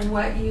before and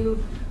what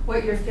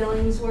your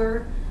feelings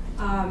were.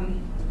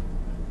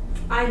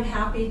 I'm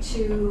happy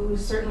to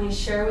certainly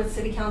share with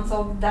City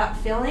Council that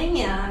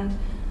feeling and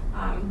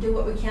do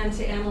what we can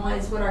to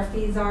analyze what our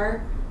fees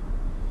are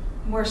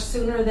more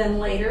sooner than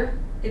later.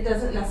 It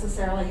doesn't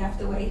necessarily have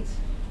to wait.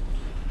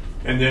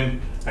 And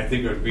then I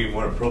think it would be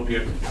more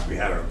appropriate if we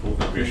had our full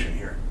commission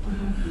here.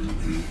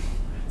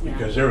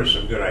 Because there were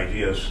some good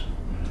ideas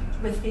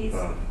with fees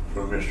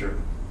from Mr.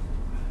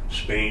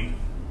 Spain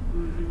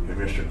and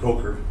Mr.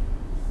 Coker,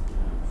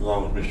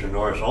 along with Mr.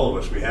 Norris. All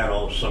of us, we had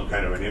all some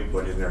kind of an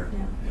input in there.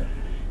 Yeah.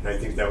 And I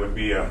think that would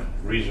be a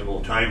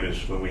reasonable time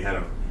is when we had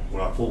a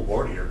full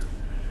board here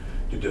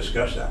to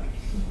discuss that.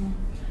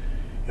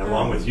 And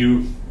along with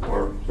you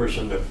or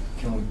person that...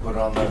 Can we put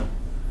on the,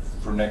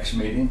 for next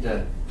meeting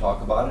to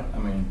talk about it? I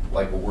mean,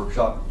 like a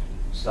workshop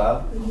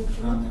style?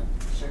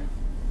 Sure.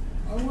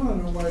 I want to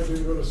know why it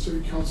didn't go to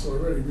city council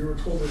already. We were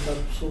told that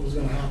that's what was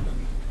going to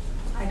happen.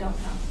 I don't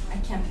know. I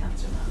can't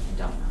answer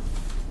that. I don't know.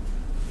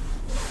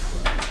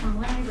 from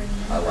what I remember...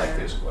 I like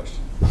this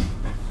question.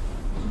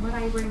 What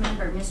I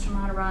remember, Mr.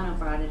 Moderano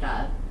brought it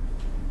up,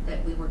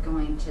 that we were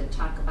going to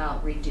talk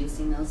about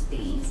reducing those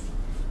fees.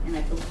 And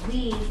I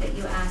believe that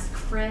you asked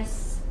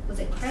Chris, was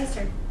it Chris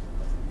or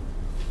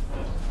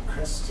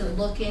Chris to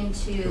look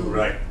into...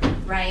 Right.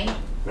 Right?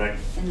 Right.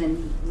 And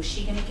then, was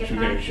she going to get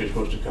back? She's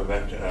supposed to come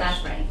back to us.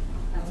 That's right.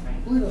 That's I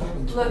right. believe it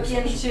happened twice.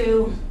 Look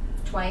into...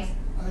 Twice?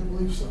 I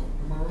believe so.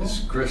 Am I wrong?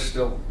 Is Chris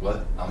still,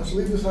 what? I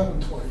believe this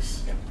happened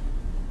twice.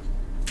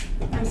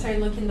 I'm sorry,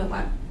 look into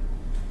what?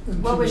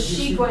 And What was did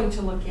you she see- going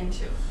to look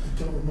into?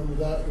 I don't remember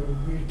that.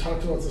 We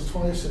talked about this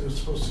twice, and it was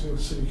supposed to go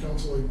to city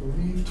council, I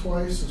believe,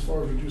 twice, as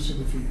far as reducing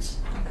the fees.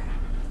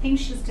 I think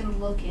she was going to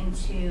look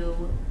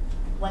into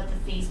what the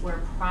fees were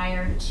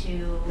prior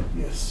to...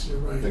 Yes, you're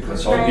right. The Prior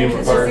consulting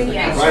to part. city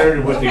council. Prior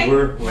to what Okay. they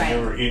were, when Right. they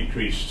were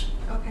increased.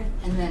 Okay.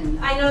 And then...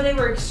 I know they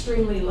were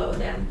extremely low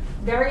then.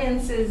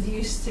 Variances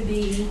used to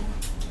be,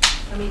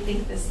 let me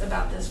think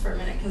about this for a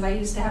minute, because I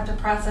used to have to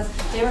process,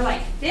 they were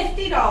like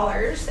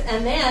 $50,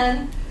 and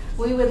then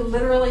we would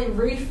literally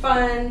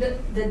refund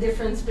the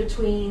difference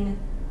between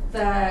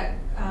the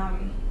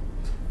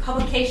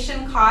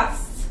publication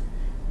costs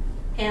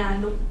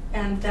and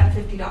that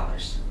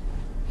 $50.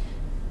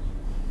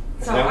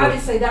 So That was-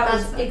 obviously that That's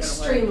was not gonna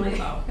extremely work.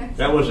 low.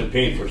 That wasn't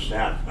paid for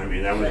staff. I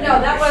mean, that was... No,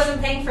 that wasn't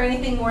paying for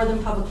anything more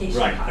than publication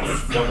Right.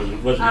 costs. That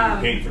wasn't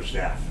even paid for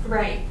staff.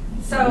 Right.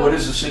 So What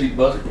is the city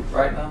budget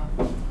right now?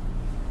 Oh,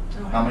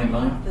 How many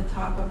million? Off the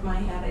top of my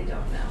head, I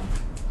don't know.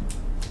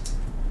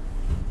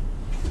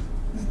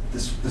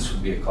 This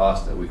would be a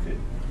cost that we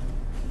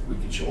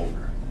could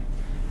shoulder,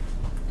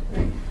 I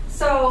think.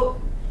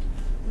 So,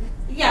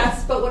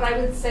 yes, but what I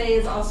would say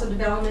is also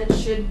development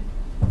should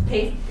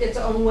pay its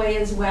own way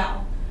as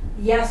well.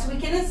 Yes, we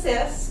can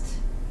assist.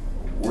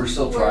 We're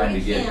still Where trying we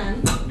to get,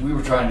 can. we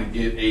were trying to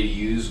get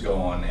ADUs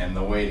going, and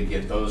the way to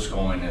get those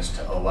going is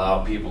to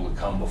allow people to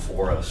come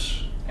before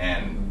us,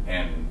 and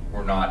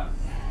we're not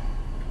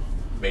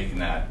making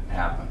that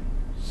happen.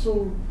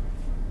 So,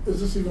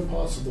 is this even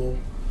possible?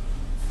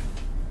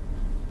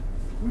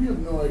 We have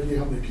no idea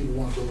how many people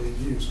want to build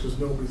ADUs, because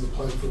nobody's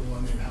applied for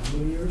one in how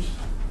many years?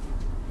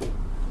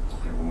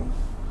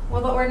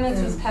 Well, the ordinance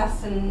was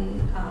passed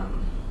in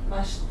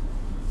last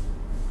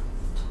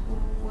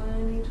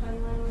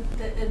 2021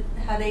 that it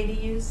had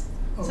ADUs.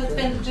 So it's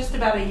been just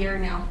about a year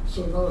now.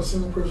 So not a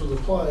single person has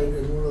applied,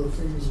 and one of the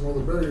things, one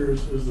of the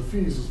barriers is the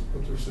fees, is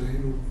what they're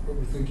saying, what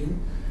we're thinking.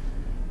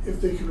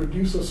 If they could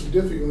reduce those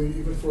significantly,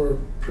 even for a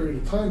period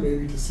of time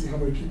maybe, to see how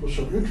many people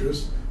show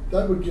interest,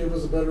 that would give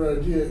us a better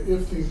idea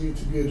if things need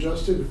to be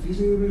adjusted, if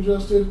fees need to be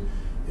adjusted,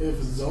 if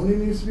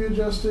zoning needs to be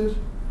adjusted.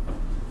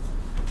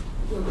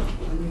 I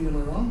mean, am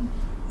I wrong?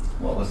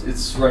 Well,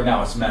 it's right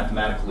now it's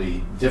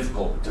mathematically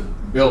difficult to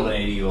build an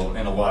ADU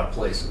in a lot of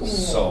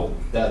places, so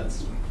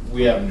that's,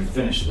 we haven't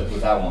finished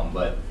with that one,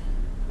 but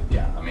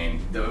yeah, I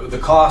mean, the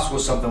cost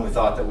was something we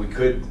thought that we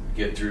could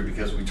get through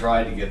because we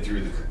tried to get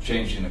through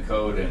changing the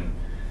code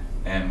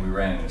and we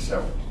ran into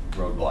several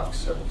roadblocks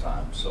several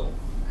times, so.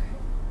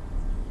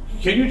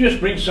 Can you just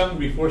bring something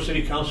before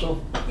City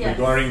Council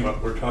regarding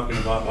what we're talking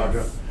about, Audra?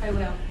 Yes, I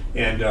will.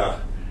 And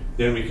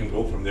then we can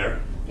go from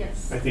there.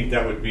 Yes. I think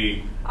that would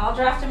be. I'll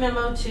draft a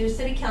memo to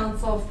City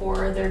Council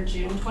for their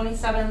June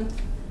 27th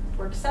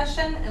work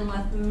session and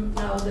let them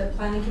know that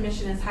Planning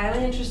Commission is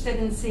highly interested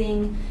in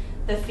seeing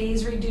the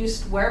fees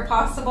reduced where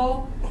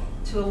possible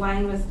to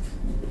align with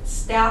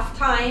staff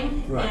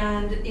time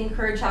and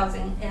encourage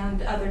housing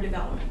and other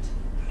development.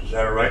 Is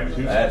that all right with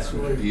you? That's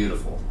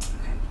beautiful.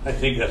 I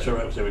think that's all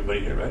right with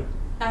everybody here, right?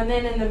 And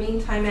then in the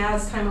meantime,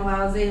 as time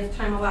allows, if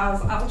time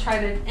allows, I'll try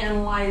to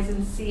analyze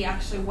and see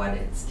actually what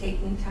it's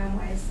taking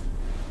time-wise.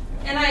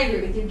 And I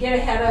agree with you. Get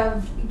ahead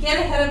of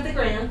the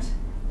grant.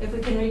 If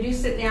we can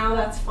reduce it now,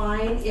 that's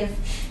fine.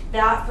 If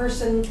that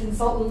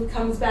consultant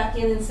comes back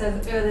in and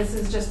says, "Oh, this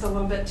is just a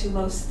little bit too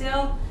low,"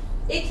 still,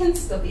 it can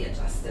still be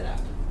adjusted up.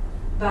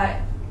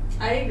 But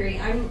I agree.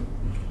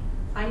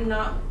 I'm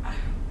not.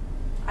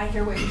 I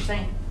hear what you're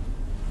saying.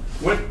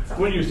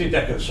 When do you think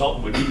that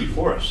consultant would be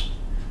before us?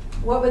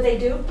 What would they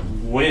do?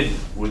 When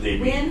would they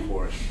be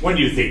before us? When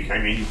do you think? I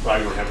mean, you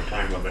probably don't have a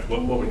time limit.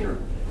 What would your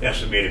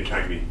estimated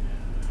time be?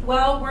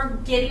 Well, we're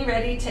getting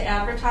ready to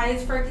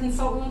advertise for a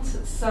consultant,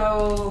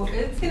 so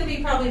it's going to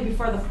be probably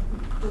before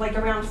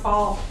around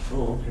fall.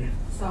 Oh, okay.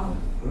 So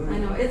I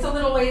know it's a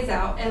little ways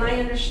out, and I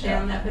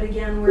understand that, but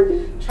again,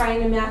 we're trying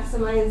to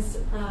maximize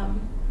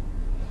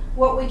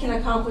what we can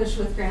accomplish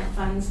with grant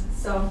funds.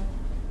 So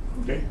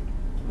okay.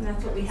 And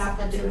that's what we have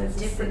to do as a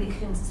different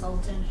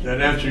consultant. Did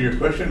that answer your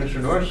question, Mr.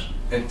 Norris?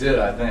 It did,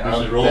 I think.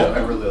 I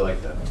really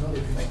like that.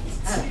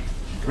 Thank you.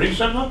 Bring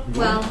something up?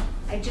 Well,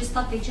 I just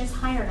thought they just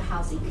hired a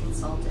housing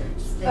consultant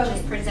that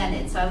just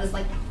presented, so I was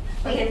like,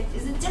 wait,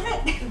 is it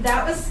different?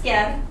 That was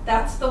SCED.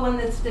 That's the one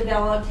that's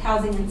developed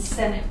housing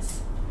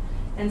incentives.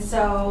 And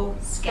so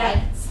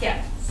SCED,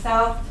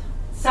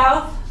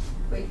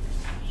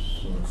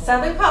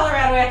 Southern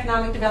Colorado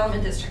Economic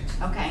Development District.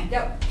 Okay.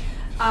 Yep.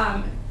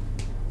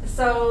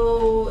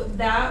 So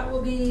that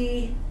will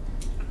be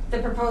the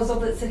proposal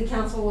that City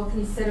Council will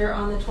consider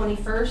on the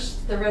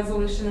 21st, the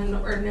resolution and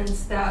the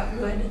ordinance that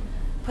would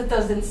put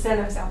those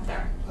incentives out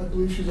there. I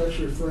believe she's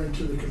actually referring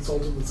to the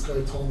consultant that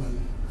Sky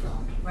Tallman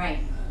found. Right.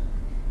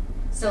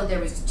 So there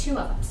was two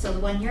of them. So the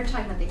one you're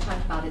talking about, they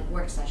talked about at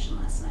work session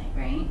last night,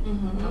 right?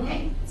 Mm-hmm.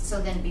 Okay. So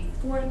then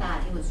before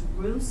that, it was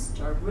Root,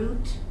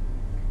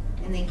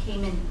 and they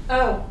came in.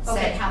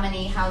 Said how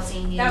many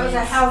housing units. That was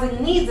a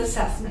housing needs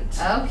assessment.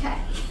 Okay.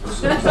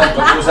 Was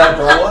that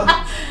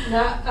DOLA?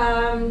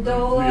 No,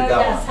 DOLA.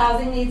 Yes,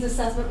 housing needs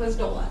assessment was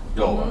DOLA.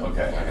 DOLA. Mm-hmm.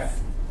 Okay. Yes.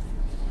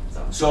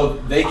 Okay. So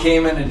they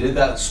came in and did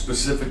that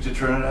specific to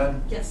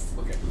Trinidad? Yes.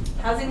 Okay.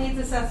 Housing needs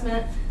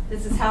assessment.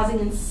 This is housing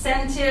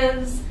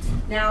incentives.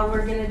 Now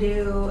we're going to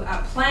do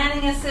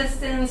planning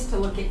assistance to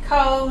look at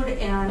code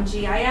and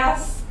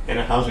GIS. And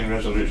a housing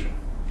resolution.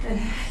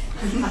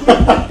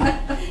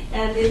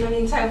 And in the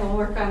meantime, we'll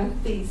work on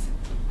fees.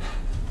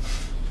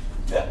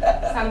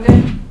 Sound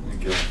good?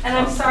 Thank you. And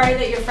I'm sorry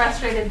that you're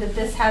frustrated that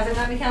this hasn't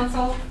gone to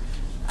council.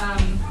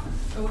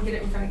 We'll get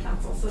it in front of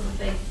council so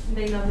that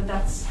they know that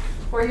that's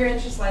where your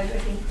interest lies. I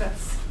think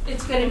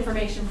it's good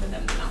information for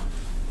them to know.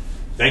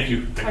 Thank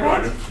you. Thank you,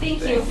 right. Audra.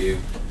 Thank you.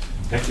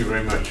 Thank you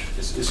very much.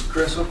 Is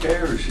Chris okay,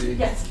 or is she?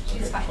 Yes,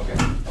 she's fine. Okay.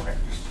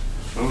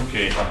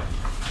 Okay.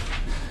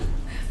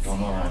 Don't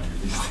know around here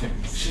these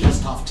things. She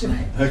just off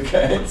tonight.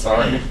 Okay,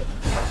 sorry.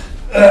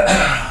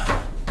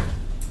 I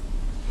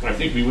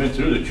think we went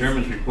through the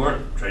chairman's report.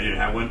 I didn't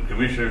have one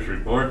commissioner's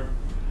report.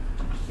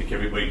 I think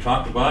everybody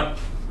talked about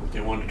what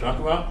they wanted to talk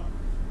about.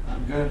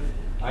 I'm good.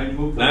 I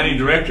move planning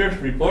director's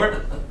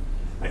report.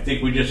 I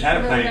think we just had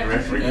a planning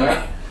director report.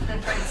 Yeah.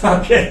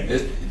 Okay.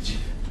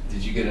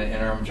 Did you get an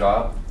interim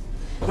job?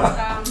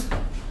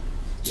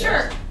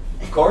 Sure.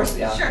 Of course,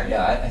 yeah. Sure.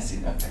 Yeah, I see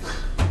that.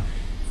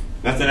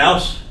 Nothing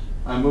else?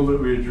 I move that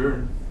we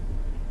adjourn.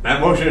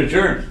 That motion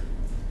adjourned.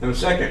 Have a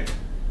second.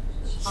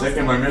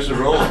 Second by Mr.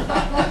 Rowland.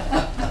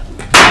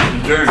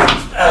 Adjourned.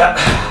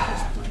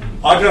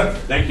 Audra,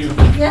 thank you.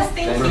 Yes,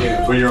 thank you.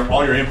 For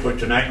all your input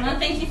tonight. Well,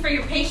 thank you for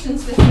your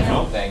patience with me.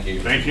 No, thank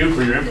you. Thank you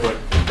for your input.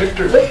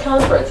 This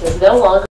conference is no longer